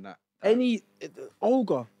 was the woman that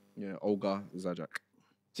Olga. Yeah, Olga Zajak.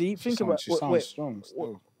 Do you think about? She sounds strong.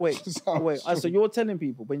 Still. Wait. She sounds So strong. you're telling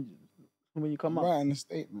people when you come up. Writing a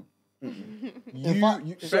statement.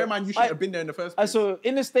 You fair man, you shouldn't have been there in the first place. So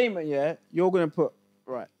in the statement, yeah, you're gonna put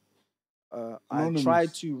right. I Anonymous.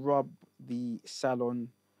 tried to rob the salon.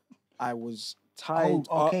 I was tied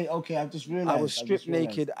Okay. I've just realised. I was stripped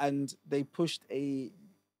naked, and they pushed a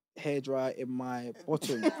hairdryer in my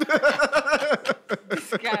bottom. This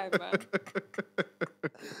guy, man.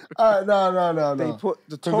 No. They put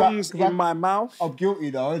the tongs in my mouth I'm guilty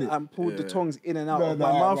though, innit? and pulled the tongs in and out No, of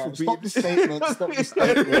my mouth. no. would Stop be- the statement. Stop the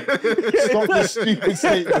statement. Stop the stupid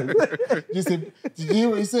statement. Just said, did you hear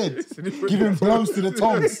what he said? Giving blows to the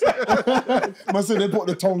tongs. I said they put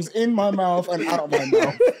the tongs in my mouth and out of my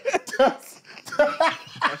mouth.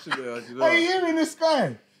 Are you hearing this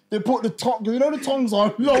guy? They put the tongs, you know the tongs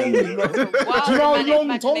are long. You know? Do you know how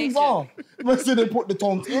long tongs are? I said they put the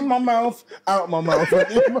tongs in my mouth, out my mouth,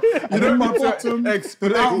 and in my bottom,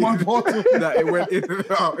 and out my bottom. That it went in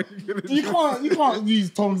and out. You can't use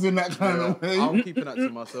tongs in that kind of way. I'm keeping that to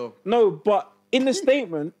myself. No, but in the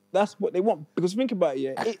statement, that's what they want. Because think about it,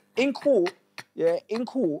 yeah. In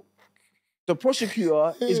court, the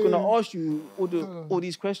prosecutor is gonna ask you all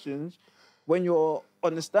these questions when you're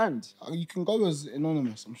on the stand. You can go as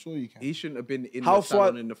anonymous. I'm sure you can. He shouldn't have been in How the far?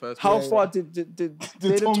 salon in the first How place. far did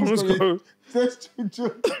the tongs go?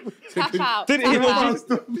 Tap out. Did it hit tap your out.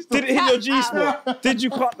 G? Did it hit your G spot? Did you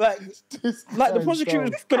cut like the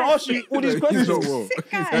prosecutor's gonna ask you all these He's questions? not well.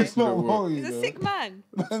 Sick guy. It's not wrong, you He's a know. sick man.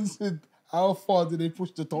 Man said, how far did they push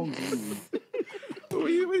the tongs in?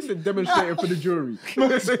 He said demonstrating for the jury. You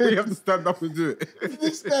have to stand up and do it.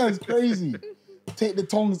 This guy's crazy. Take the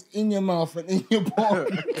tongs in your mouth and in your bottom.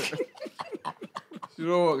 You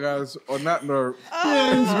know what, guys? On that note,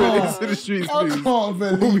 Yeah, to the streets, I please. can't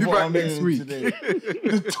believe We'll be what back I'm next hearing week. today.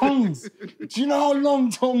 The tongs. Do you know how long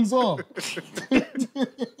tongs are?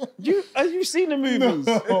 Have you seen the movies?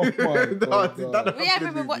 Oh my God. no. We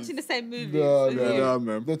haven't been watching the same movies. No, as no, you. Nah,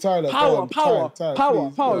 man. The Tyler. Power.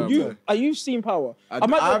 please. You are you seen Power?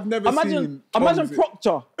 I've never seen Imagine tongs-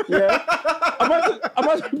 Proctor. Yeah.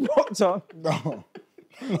 imagine Proctor No.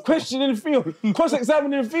 questioning the field,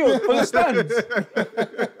 cross-examining the field on the stands.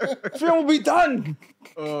 Film will be done.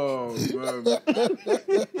 Oh, man.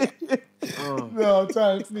 No,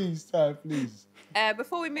 Ty, please.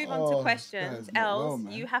 Before we move on Oh, to this questions, guy's not well, Els,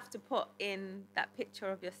 man. you have to put in that picture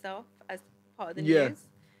of yourself as part of the Yeah. news.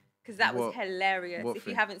 Because that was What- hilarious. what if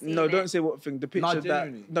you thing? haven't seen No, it. don't say what thing. The picture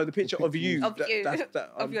genuinely. the picture of you. Of you.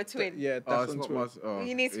 That, Of your twin. Yeah, Oh, that's it's on not Twitter. my. Oh,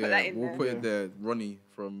 You need to put yeah, that in we'll there. put it there. Ronnie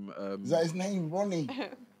from Is that his name, Ronnie?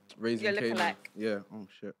 Raising Your Canaan. lookalike. Yeah. Oh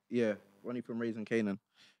shit. Yeah. Ronnie from Raising Canaan.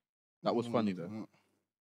 That was funny though.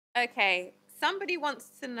 Okay. Somebody wants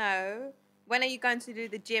to know, when are you going to do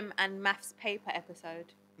the gym and maths paper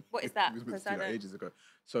episode? What is that? We was meant Because to I do that don't. ages ago.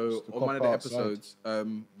 So Just to on one of cop the outside. episodes,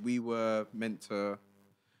 we were meant to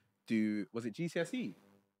do. Was it GCSE?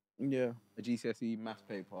 Yeah. A GCSE maths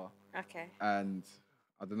paper, Okay. and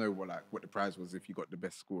I don't know what the prize was if you got the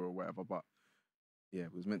best score or whatever. But yeah,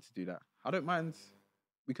 we was meant to do that. I don't mind.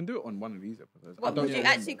 We can do it on one of these episodes. I What, don't was you know.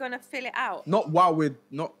 actually going to fill it out? Not while we're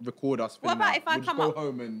not record us. What filling about out. if I we'll come just up- go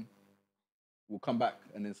home and we'll come back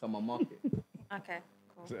and then someone mark it. Okay.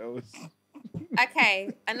 Cool. So it was, Okay.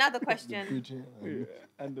 Another question.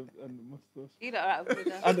 and the mustache. You don't know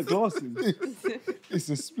what And the glasses. It's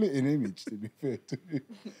a splitting image, to be fair to you.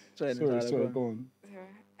 Sorry, go on.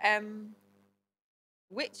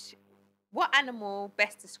 What animal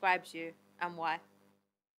best describes you and why?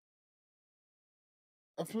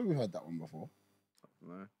 I feel we heard that one before.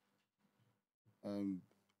 No.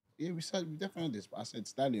 Yeah, we definitely had this, but I said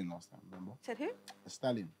stallion last time, remember? Said who? A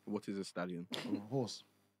stallion. What is a stallion? A horse.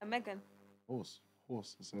 A Megan. Horse.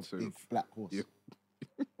 It's a So- big black horse. Yeah.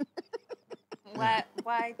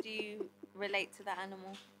 Why do you relate to that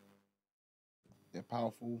animal? They're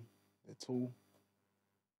powerful. They're tall.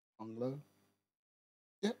 Hung low.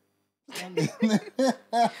 Yep.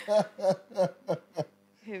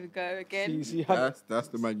 Here we go again. See, That's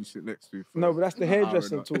the man you sit next to. For no, but that's the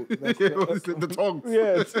hairdresser hour talk. and a- That's What is it? The tongs.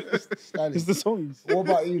 Yeah, Stallion. it's the songs. What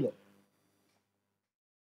about you lot?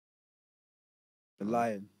 The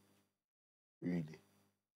lion, Really?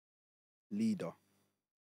 leader,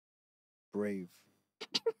 brave,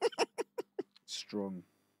 strong,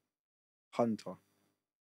 hunter.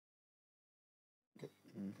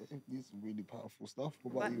 These are really powerful stuff.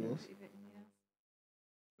 What about you, Ross?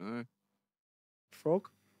 No, Frog?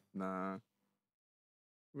 nah.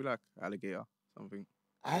 We like alligator, something.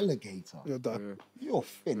 Alligator. You're done. You're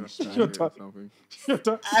finished, man. You're done. Something. You're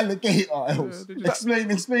done. Alligator, else. they just-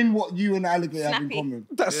 Explain what you and alligator have in Snappy. common.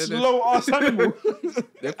 That Yeah, slow ass animal.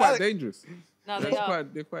 They're quite dangerous. No, they They're are.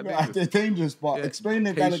 quite Nah, dangerous. they're dangerous, but Yeah. explain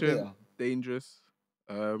the Patient, alligator. dangerous.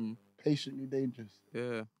 Patiently dangerous.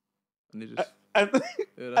 Yeah. And they just and yeah,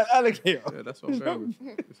 an that's, alligator. yeah, that's what I'm going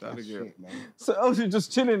with. It's alligator. Shit, man. So else you're just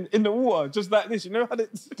chilling in the water, just like this. You know how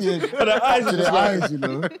Yeah, how the eyes are to just the like. eyes, you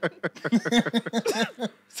know.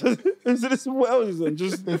 So this is what else is then?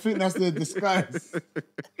 Just They think that's their disguise.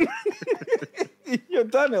 you're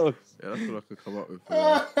done, else. Yeah, that's what I could come up with.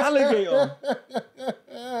 Alligator.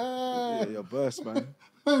 Yeah, you're burst, man.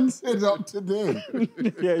 Man said up today.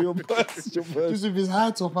 Yeah, you're burst. You're burst. Just with his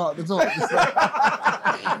high top out the top. Just like,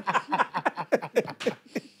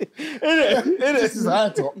 this is high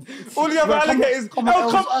top. All the other alligators. Come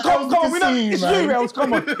on, come on. We know it's you, Els.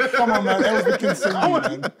 Come on. Come on, man. Els, we can see you,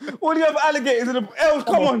 man. All the other alligators in the Els.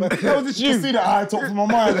 Come on, Els. It's You you. can see that high top from a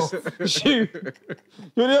mile off. It's you.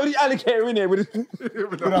 You're the only alligator in here with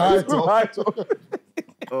With a high top. high top.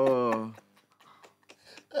 Oh,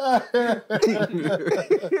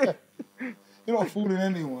 You're not fooling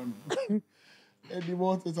anyone. Any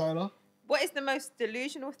more to Tyler? What is the most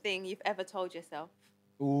delusional thing you've ever told yourself?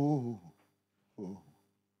 Ooh. Ooh.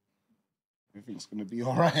 Everything's going to be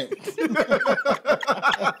all right.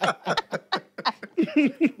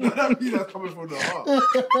 that means that's coming from the heart.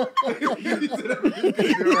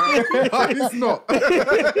 It's not.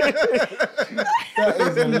 That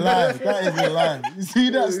is a lie. That is a lie. You see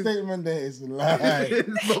that statement there? It's a lie.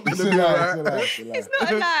 It's not It's a gonna be lie. alright. It's a lie. It's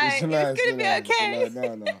not a lie. It's a lie. It's gonna be It's a okay.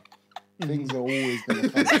 lie. No. Things are always going to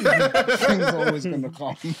come. Things are always going to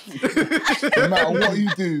come. No matter what you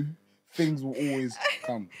do, things will always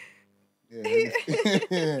come. Yeah.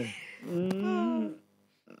 Yeah.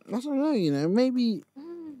 I don't know, you know, maybe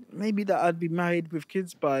that I'd be married with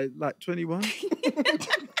kids by like 21.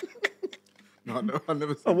 No, I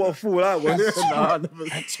never said Oh, what a fool I was. No, I never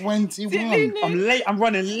said At 21. I'm late. I'm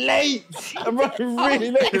running late. I'm running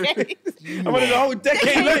really late. I'm running a whole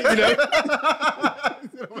decade late, you know.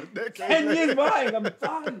 10 years behind. I'm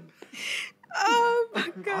done. Oh my I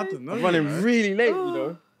god. don't know. I'm running man. really late, you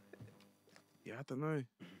know. Yeah, I don't know.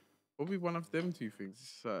 Probably one of them two things.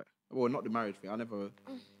 It's like, well, not the marriage thing. I never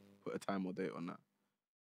put a time or date on that.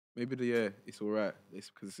 Maybe it's all right. It's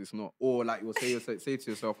because it's not. Or like you'll say to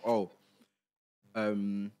yourself,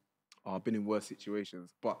 I've been in worse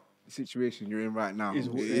situations, but the situation you're in right now is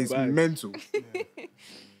bad. mental.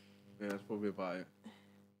 Yeah, that's probably about it.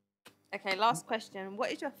 Okay, last question.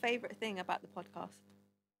 What is your favourite thing about the podcast?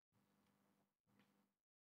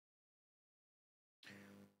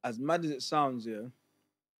 As mad as it sounds, yeah,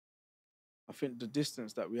 I think the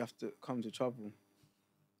distance that we have to come to travel.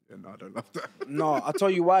 Yeah, no, I don't love that. No, I'll tell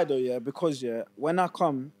you why though, yeah. Because yeah, when I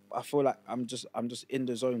come, I feel like I'm just in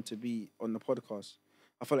the zone to be on the podcast.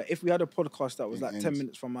 I feel like if we had a podcast that was It like 10 ends.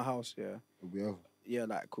 minutes from my house, yeah, It'll be over. yeah,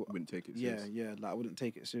 like cool. I wouldn't take it Yeah, serious. yeah, like I wouldn't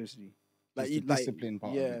take it seriously. Just you, the discipline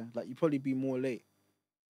part of Yeah, it. like you probably be more late.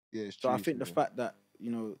 Yeah, it's So I true, think the yeah. fact that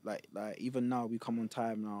like even now we come on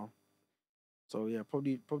time now. So yeah,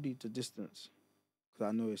 probably the distance, because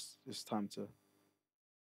I know it's time to.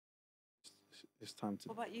 It's time to.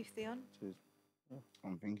 What about you, Theon?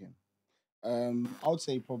 I'm thinking. I would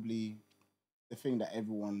say probably the thing that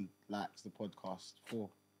everyone likes the podcast for,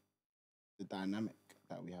 the dynamic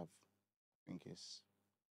that we have. I think it's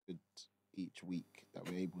good each week that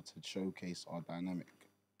we're able to showcase our dynamic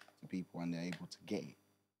to people and they're able to get it.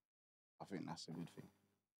 I think that's a good thing.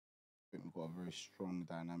 I think we've got a very strong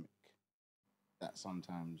dynamic that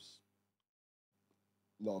sometimes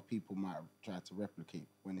a lot of people might try to replicate.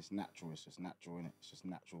 When it's natural, it's just natural, innit? It's just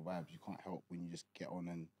natural vibes. You can't help when you just get on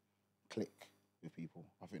and click with people.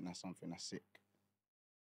 I think that's something that's sick.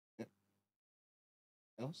 Yep.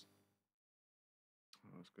 Else?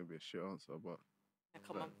 Oh, it's gonna be a shit answer, but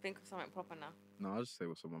Come on, think of something proper now. no, I just say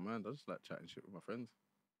what's on my mind. I just like chatting shit with my friends.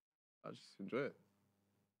 I just enjoy it.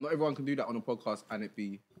 Not everyone can do that on a podcast and it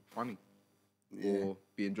be funny or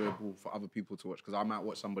be enjoyable for other people to watch. Because I might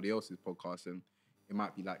watch somebody else's podcast and it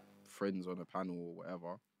might be like friends on a panel or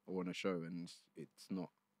whatever or on a show and it's not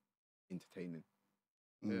entertaining.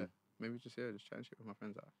 Yeah, maybe just chatting shit with my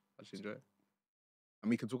friends. I just enjoy it. And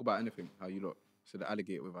we can talk about anything. How you look. So the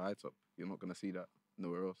alligator with a high top, you're not gonna see that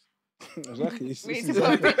nowhere else. Exactly. We need to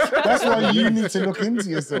go. That's why you need to look into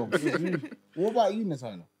yourself. What about you,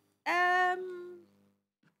 Natalia?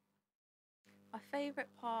 My favourite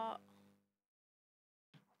part.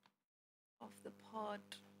 pod.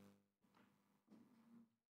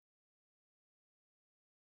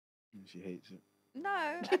 She hates it. No,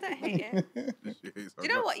 I don't hate it. Do you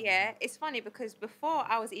know what? Yeah, it's funny because before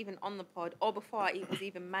I was even on the pod, or before I was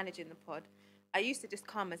even managing the pod, I used to just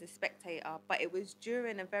come as a spectator. But it was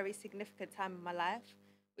during a very significant time in my life,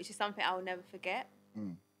 which is something I will never forget.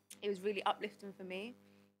 It was really uplifting for me.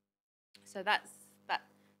 So that's that.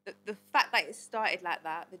 The fact that it started like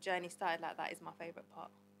that, the journey started like that, is my favourite part.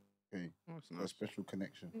 Okay, a special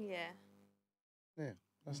connection. Yeah. Yeah,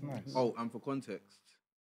 that's nice. Oh, and for context,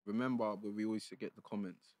 remember when we always get the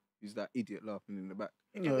comments? Who's that idiot laughing in the back?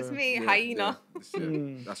 It was me, hyena.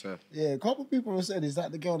 That's her. Yeah, a couple of people have said, "Is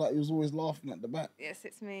that the girl that was always laughing at the back?" Yes,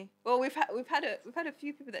 it's me. Well, we've had a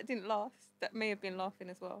few people that didn't laugh that may have been laughing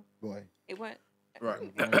as well. Boy. It weren't. Right.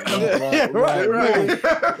 Right.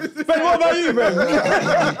 Ben, what about you, Ben?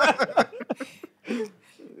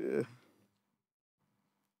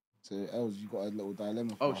 So, Els, you got a little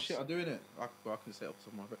dilemma. Oh shit, I'm doing it. I can set up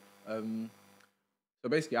some of it. So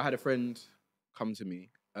basically, I had a friend come to me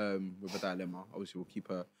with a dilemma. Obviously, we'll keep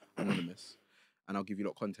her anonymous, and I'll give you a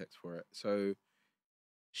lot of context for it. So,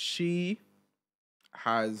 she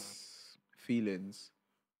has feelings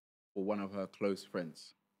for one of her close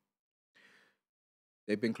friends.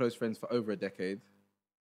 They've been close friends for over a decade.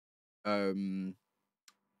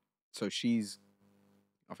 So she's,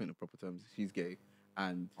 I think the proper term is she's gay,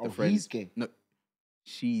 and the friend, he's gay. No,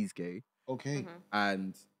 she's gay, Okay.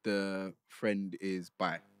 and the friend is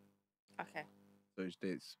bi. Okay. So it's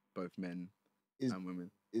dates both men and women.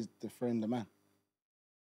 Is the friend a man?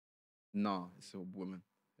 Nah, it's a woman.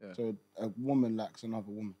 Yeah. So a woman likes another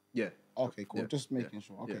woman. Yeah. Okay, cool. Yeah. Just making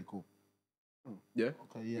sure. Okay, Yeah. cool. Yeah.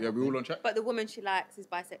 Okay, yeah. Yeah, we all on track. But the woman she likes is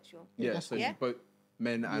bisexual. Yeah. that's So cool. she's both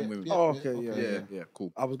men and women. Yeah. Oh, okay, yeah. Yeah.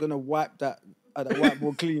 Cool. I was gonna wipe that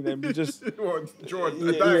whiteboard clean and we just Draw a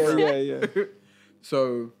yeah, diagram. yeah.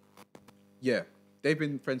 So, yeah, they've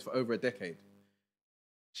been friends for over a decade.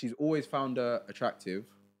 She's always found her attractive,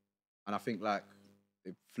 and I think like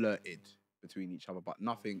they've flirted between each other, but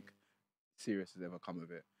nothing serious has ever come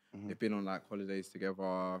of it. They've been on like holidays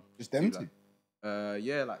together. Just them like, two?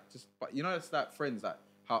 yeah, like just, but you know, it's like friends, like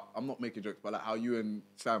how I'm not making jokes, but like how you and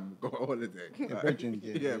Sam go on holiday. Yeah, Like, Bridgen,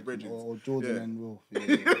 yeah, Bridgen. Or Jordan Yeah. and Wolf.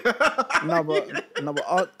 Yeah. No, but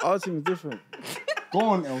our team is different. Go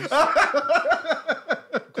on, Els.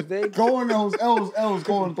 Because they Go on, Els. Go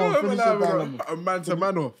on. Finish your dilemma. A man to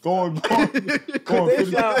man off. Go on. Go on. they finish-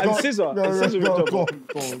 fly and go- scissor. No, And scissor go each on. other.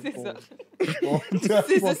 Go on. Scissor. Go on. That's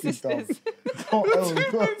Scissor fucking dumb. sisters. Go on, Els.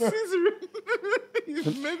 Go on.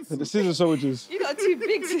 the scissor soldiers. You got two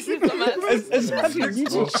big sisters, man. Exactly. You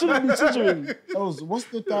two shouldn't be scissoring. Els, what's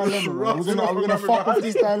the dilemma? Man? Are we gonna fuck off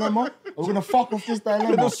this dilemma? Are we gonna fuck off this The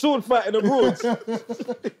dilemma? sword fighting abroad.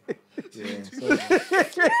 Yeah,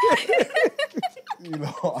 you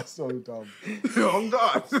know, are so dumb. On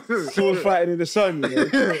God. Sword fighting in the sun. You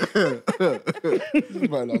know? You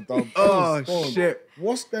man are dumb. Oh, Els, go on. shit.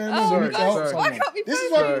 What's going Oh, on? We need to help sorry. someone. Why can't we This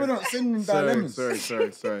is find why Sorry. we're not sending dilemmas. Sorry.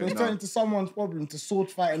 It's No. turning to someone's problem to sword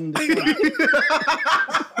fighting in the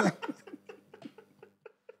sun.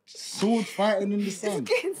 Sword fighting in the sun.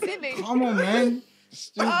 Getting silly. Come on, man.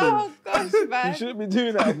 Stupid. Oh gosh, You man. shouldn't be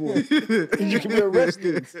doing that, boy. You can be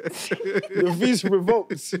arrested. Your visa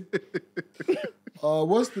revoked.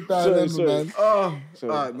 What's the dilemma, Sorry. man? Oh,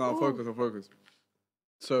 Sorry. no, focus.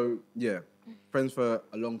 So, yeah, friends for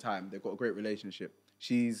a long time. They've got a great relationship.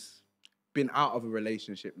 She's been out of a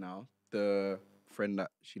relationship now, the friend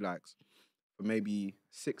that she likes, for maybe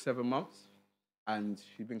 6-7 months. And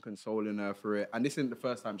she's been consoling her for it. And this isn't the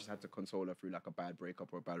first time she's had to console her through like a bad breakup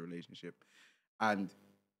or a bad relationship. And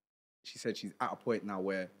she said she's at a point now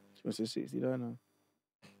where, She wants to 60, don't know.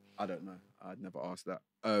 I don't know, I'd never asked that.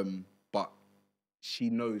 But she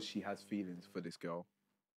knows she has feelings for this girl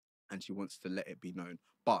and she wants to let it be known.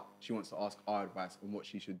 But she wants to ask our advice on what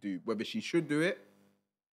she should do, whether she should do it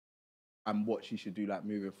and what she should do like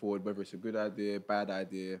moving forward, whether it's a good idea, bad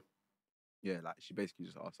idea. Yeah, like she basically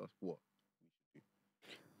just asked us what.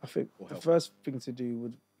 I think Or the help. first thing to do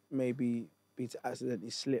would maybe be to accidentally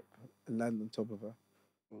slip and land on top of her.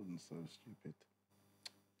 Wasn't so stupid.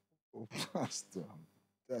 Oh, that's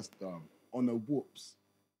dumb. On a whoops.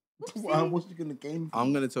 What's she gonna gain? From?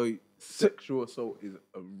 I'm going to tell you, sexual assault is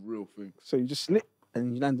a real thing. So you just slip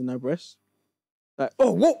and you land on her breast. Like,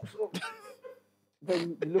 oh, whoop!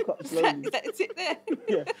 Then you look up slowly. That's it there.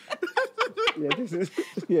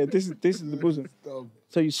 Yeah, this is the bosom. Dumb.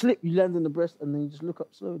 So you slip, you land on the breast, and then you just look up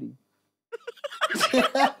slowly.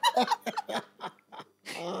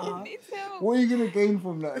 Need help. What are you gonna gain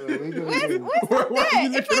from that? Though? What are you gonna Where's gain? up there?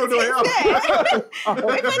 you If looking all the way my tit's up?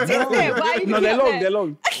 there, if my tit's there, why are you No, looking they're up long. there? They're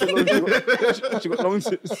long. She got long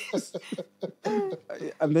tits.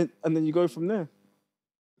 and then you go from there.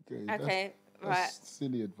 Okay, that's right.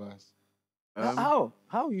 silly advice.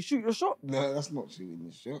 How you shoot your shot? No, that's not shooting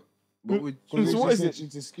the shot. What would So Because what is it?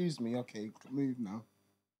 She's, excuse me, okay, move now.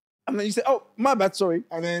 And then you say, "Oh, my bad, sorry."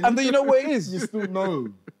 And then You know what it is. you still know.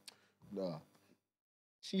 Nah.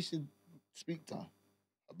 She should speak to her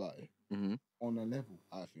about it on a level,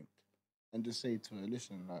 I think. And just say to her,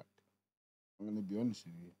 listen, like, I'm going to be honest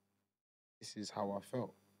with you. This is how I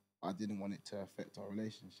felt. I didn't want it to affect our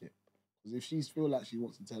relationship. Because if she's feel like she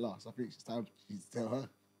wants to tell us, I think it's time for she to tell her.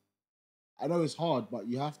 I know it's hard, but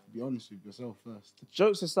you have to be honest with yourself first.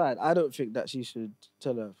 Jokes aside, I don't think that she should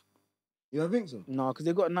tell her. You don't think so? No, because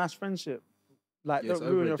they got a nice friendship. Like, Yeah, it's don't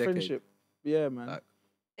over ruin a your decade. friendship. Yeah, man. Like,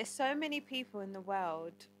 There's so many people in the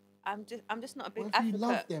world. I'm just not a big What if you advocate.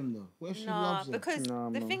 love them, though? What if she No, loves them? because Nah,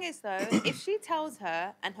 the man. thing is though, if she tells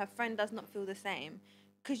her and her friend does not feel the same,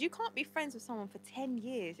 because you can't be friends with someone for 10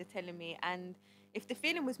 years, you're telling me, and if the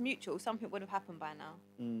feeling was mutual, something would have happened by now.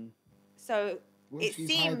 So What it if she's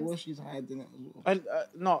seems... what if she's hiding it as well?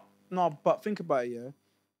 And no, but think about it, yeah.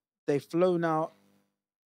 They've flown out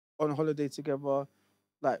on holiday together,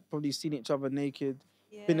 like probably seen each other naked,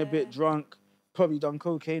 been a bit Yeah. drunk, probably done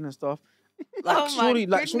cocaine and stuff. Like Oh my surely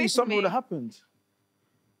goodness something would have me. happened.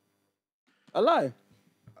 A lie.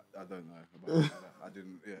 I don't know about that. I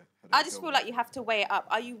didn't. Yeah. I just feel like you have to weigh it up.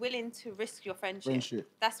 Are you willing to risk your friendship? Friendship.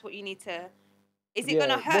 That's what you need to... Is it Yeah,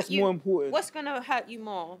 gonna hurt what's you? more important? What's gonna hurt you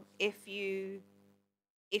more if you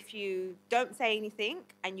don't say anything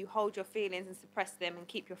and you hold your feelings and suppress them and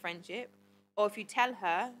keep your friendship, or if you tell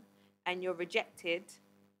her and you're rejected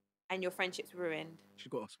and your friendship's ruined? She's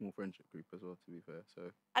got a small friendship group as well, to be fair. So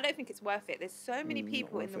I don't think it's worth it. There's so many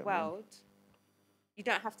people in worth the it, man. world. You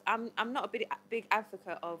don't have to. I'm not a big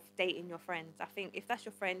advocate of dating your friends. I think if that's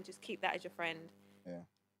your friend, just keep that as your friend.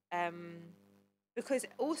 Yeah. Because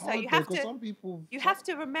also Hard you though, have 'cause to. some people, You have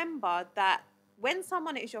to remember that when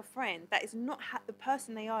someone is your friend, that is not the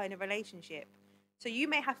person they are in a relationship. So you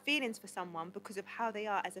may have feelings for someone because of how they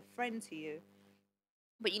are as a friend to you.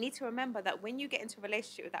 But you need to remember that when you get into a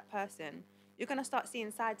relationship with that person, you're going to start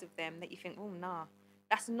seeing sides of them that you think, oh, nah,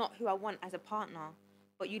 that's not who I want as a partner.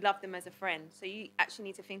 But you love them as a friend. So you actually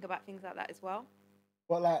need to think about things like that as well.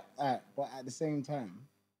 but but at the same time,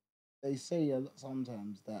 they say a lot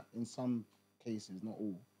sometimes that in some cases, not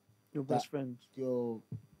all, Your best friend. your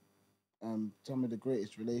some of the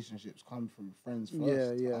greatest relationships come from friends first.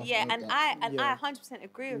 Yeah. I've Yeah, heard and that. I 100%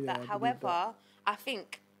 agree with Yeah, that. I believe However, I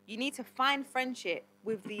think you need to find friendship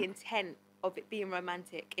with the intent of it being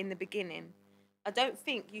romantic in the beginning. I don't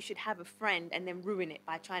think you should have a friend and then ruin it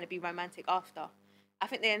by trying to be romantic after. I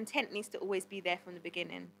think the intent needs to always be there from the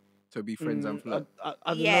beginning. to be friends and flirt. I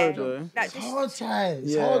don't Yeah. know though. That It's just- hard, Ty.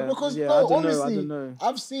 It's Yeah, hard because yeah, no, I don't know, honestly, I don't know.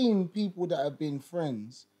 I've seen people that have been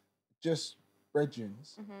friends, just brethren,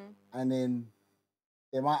 and then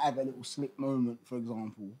they might have a little slip moment, for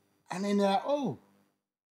example, and then they're like, oh,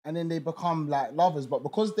 and then they become like lovers, but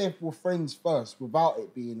because they were friends first, without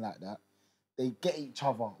it being like that, they get each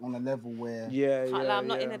other on a level where Yeah, Can't yeah. lie, I'm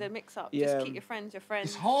not yeah. into the mix-up. Yeah. Just keep your friends your friends.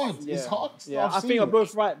 it's hard. Yeah. It's hard. Yeah, I've I seen think I'm it.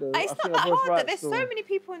 both right though. It's I not think that I'm both hard. right. There's still. so many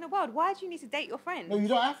people in the world. Why do you need to date your friends? No, you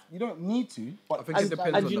don't have. You don't need to. But I think it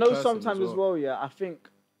depends And on you the know, person sometimes as well. yeah, I think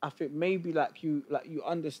maybe like you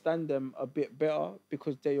understand them a bit better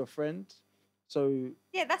because they're your friend. So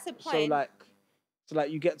Yeah, that's the point. so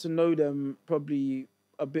like you get to know them probably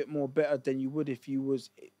a bit more better than you would if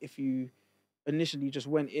you initially just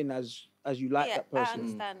went in as you like yeah, that I person.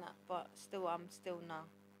 understand that, but still, I'm still no.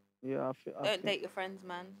 Yeah, I Don't think, date your friends,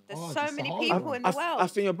 man. There's Oh, so it's many hard. people in the world. I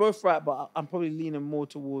think you're both right, but I'm probably leaning more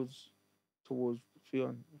towards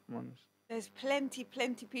Fionn, if I'm honest. There's plenty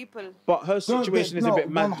people. But her situation is a bit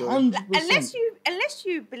mad though. 100%. Unless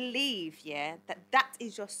you believe, yeah, that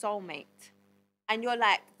is your soulmate, and you're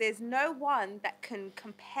like, there's no one that can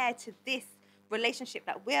compare to this relationship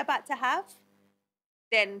that we're about to have,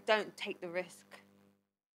 then don't take the risk.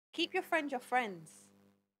 Keep your friends your friends.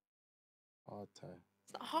 Hard time.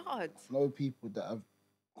 It's not hard. I know people that have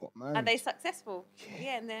got married. Are they successful?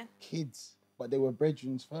 Yeah, and they're... kids, but they were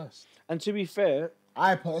brethren first. And to be fair,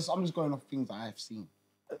 I'm just going off things that I've seen.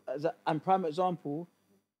 and prime example,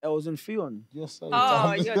 Els and Fionn. You're so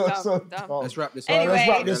Oh, dumb. you're so dumb. Let's wrap this Anyway, up. let's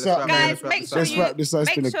wrap this up, man. Guys, make sure Let's you wrap this up. It's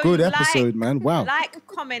make been a sure good you episode, man. Wow. Like,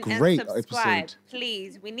 comment, Great and subscribe, episode.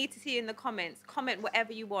 please. We need to see you in the comments. Comment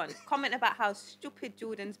whatever you want. Comment about how stupid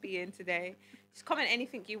Jordan's being today. Just comment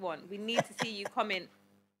anything you want. We need to see you comment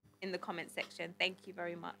in the comment section. Thank you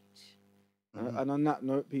very much. And on that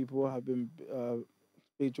note, people, have been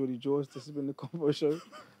Big Geordie Jaws. This has been the Copo Show,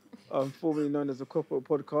 formerly known as the Copo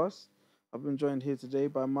Podcast. I've been joined here today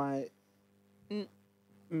by my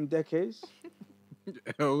decades.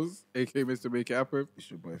 Els, aka Mr. Make It Happen.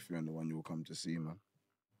 It's your boy Fear and the one you will come to see, man.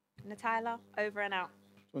 Natalia, over and out.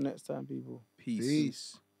 Till next time, people. Peace.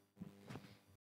 Peace.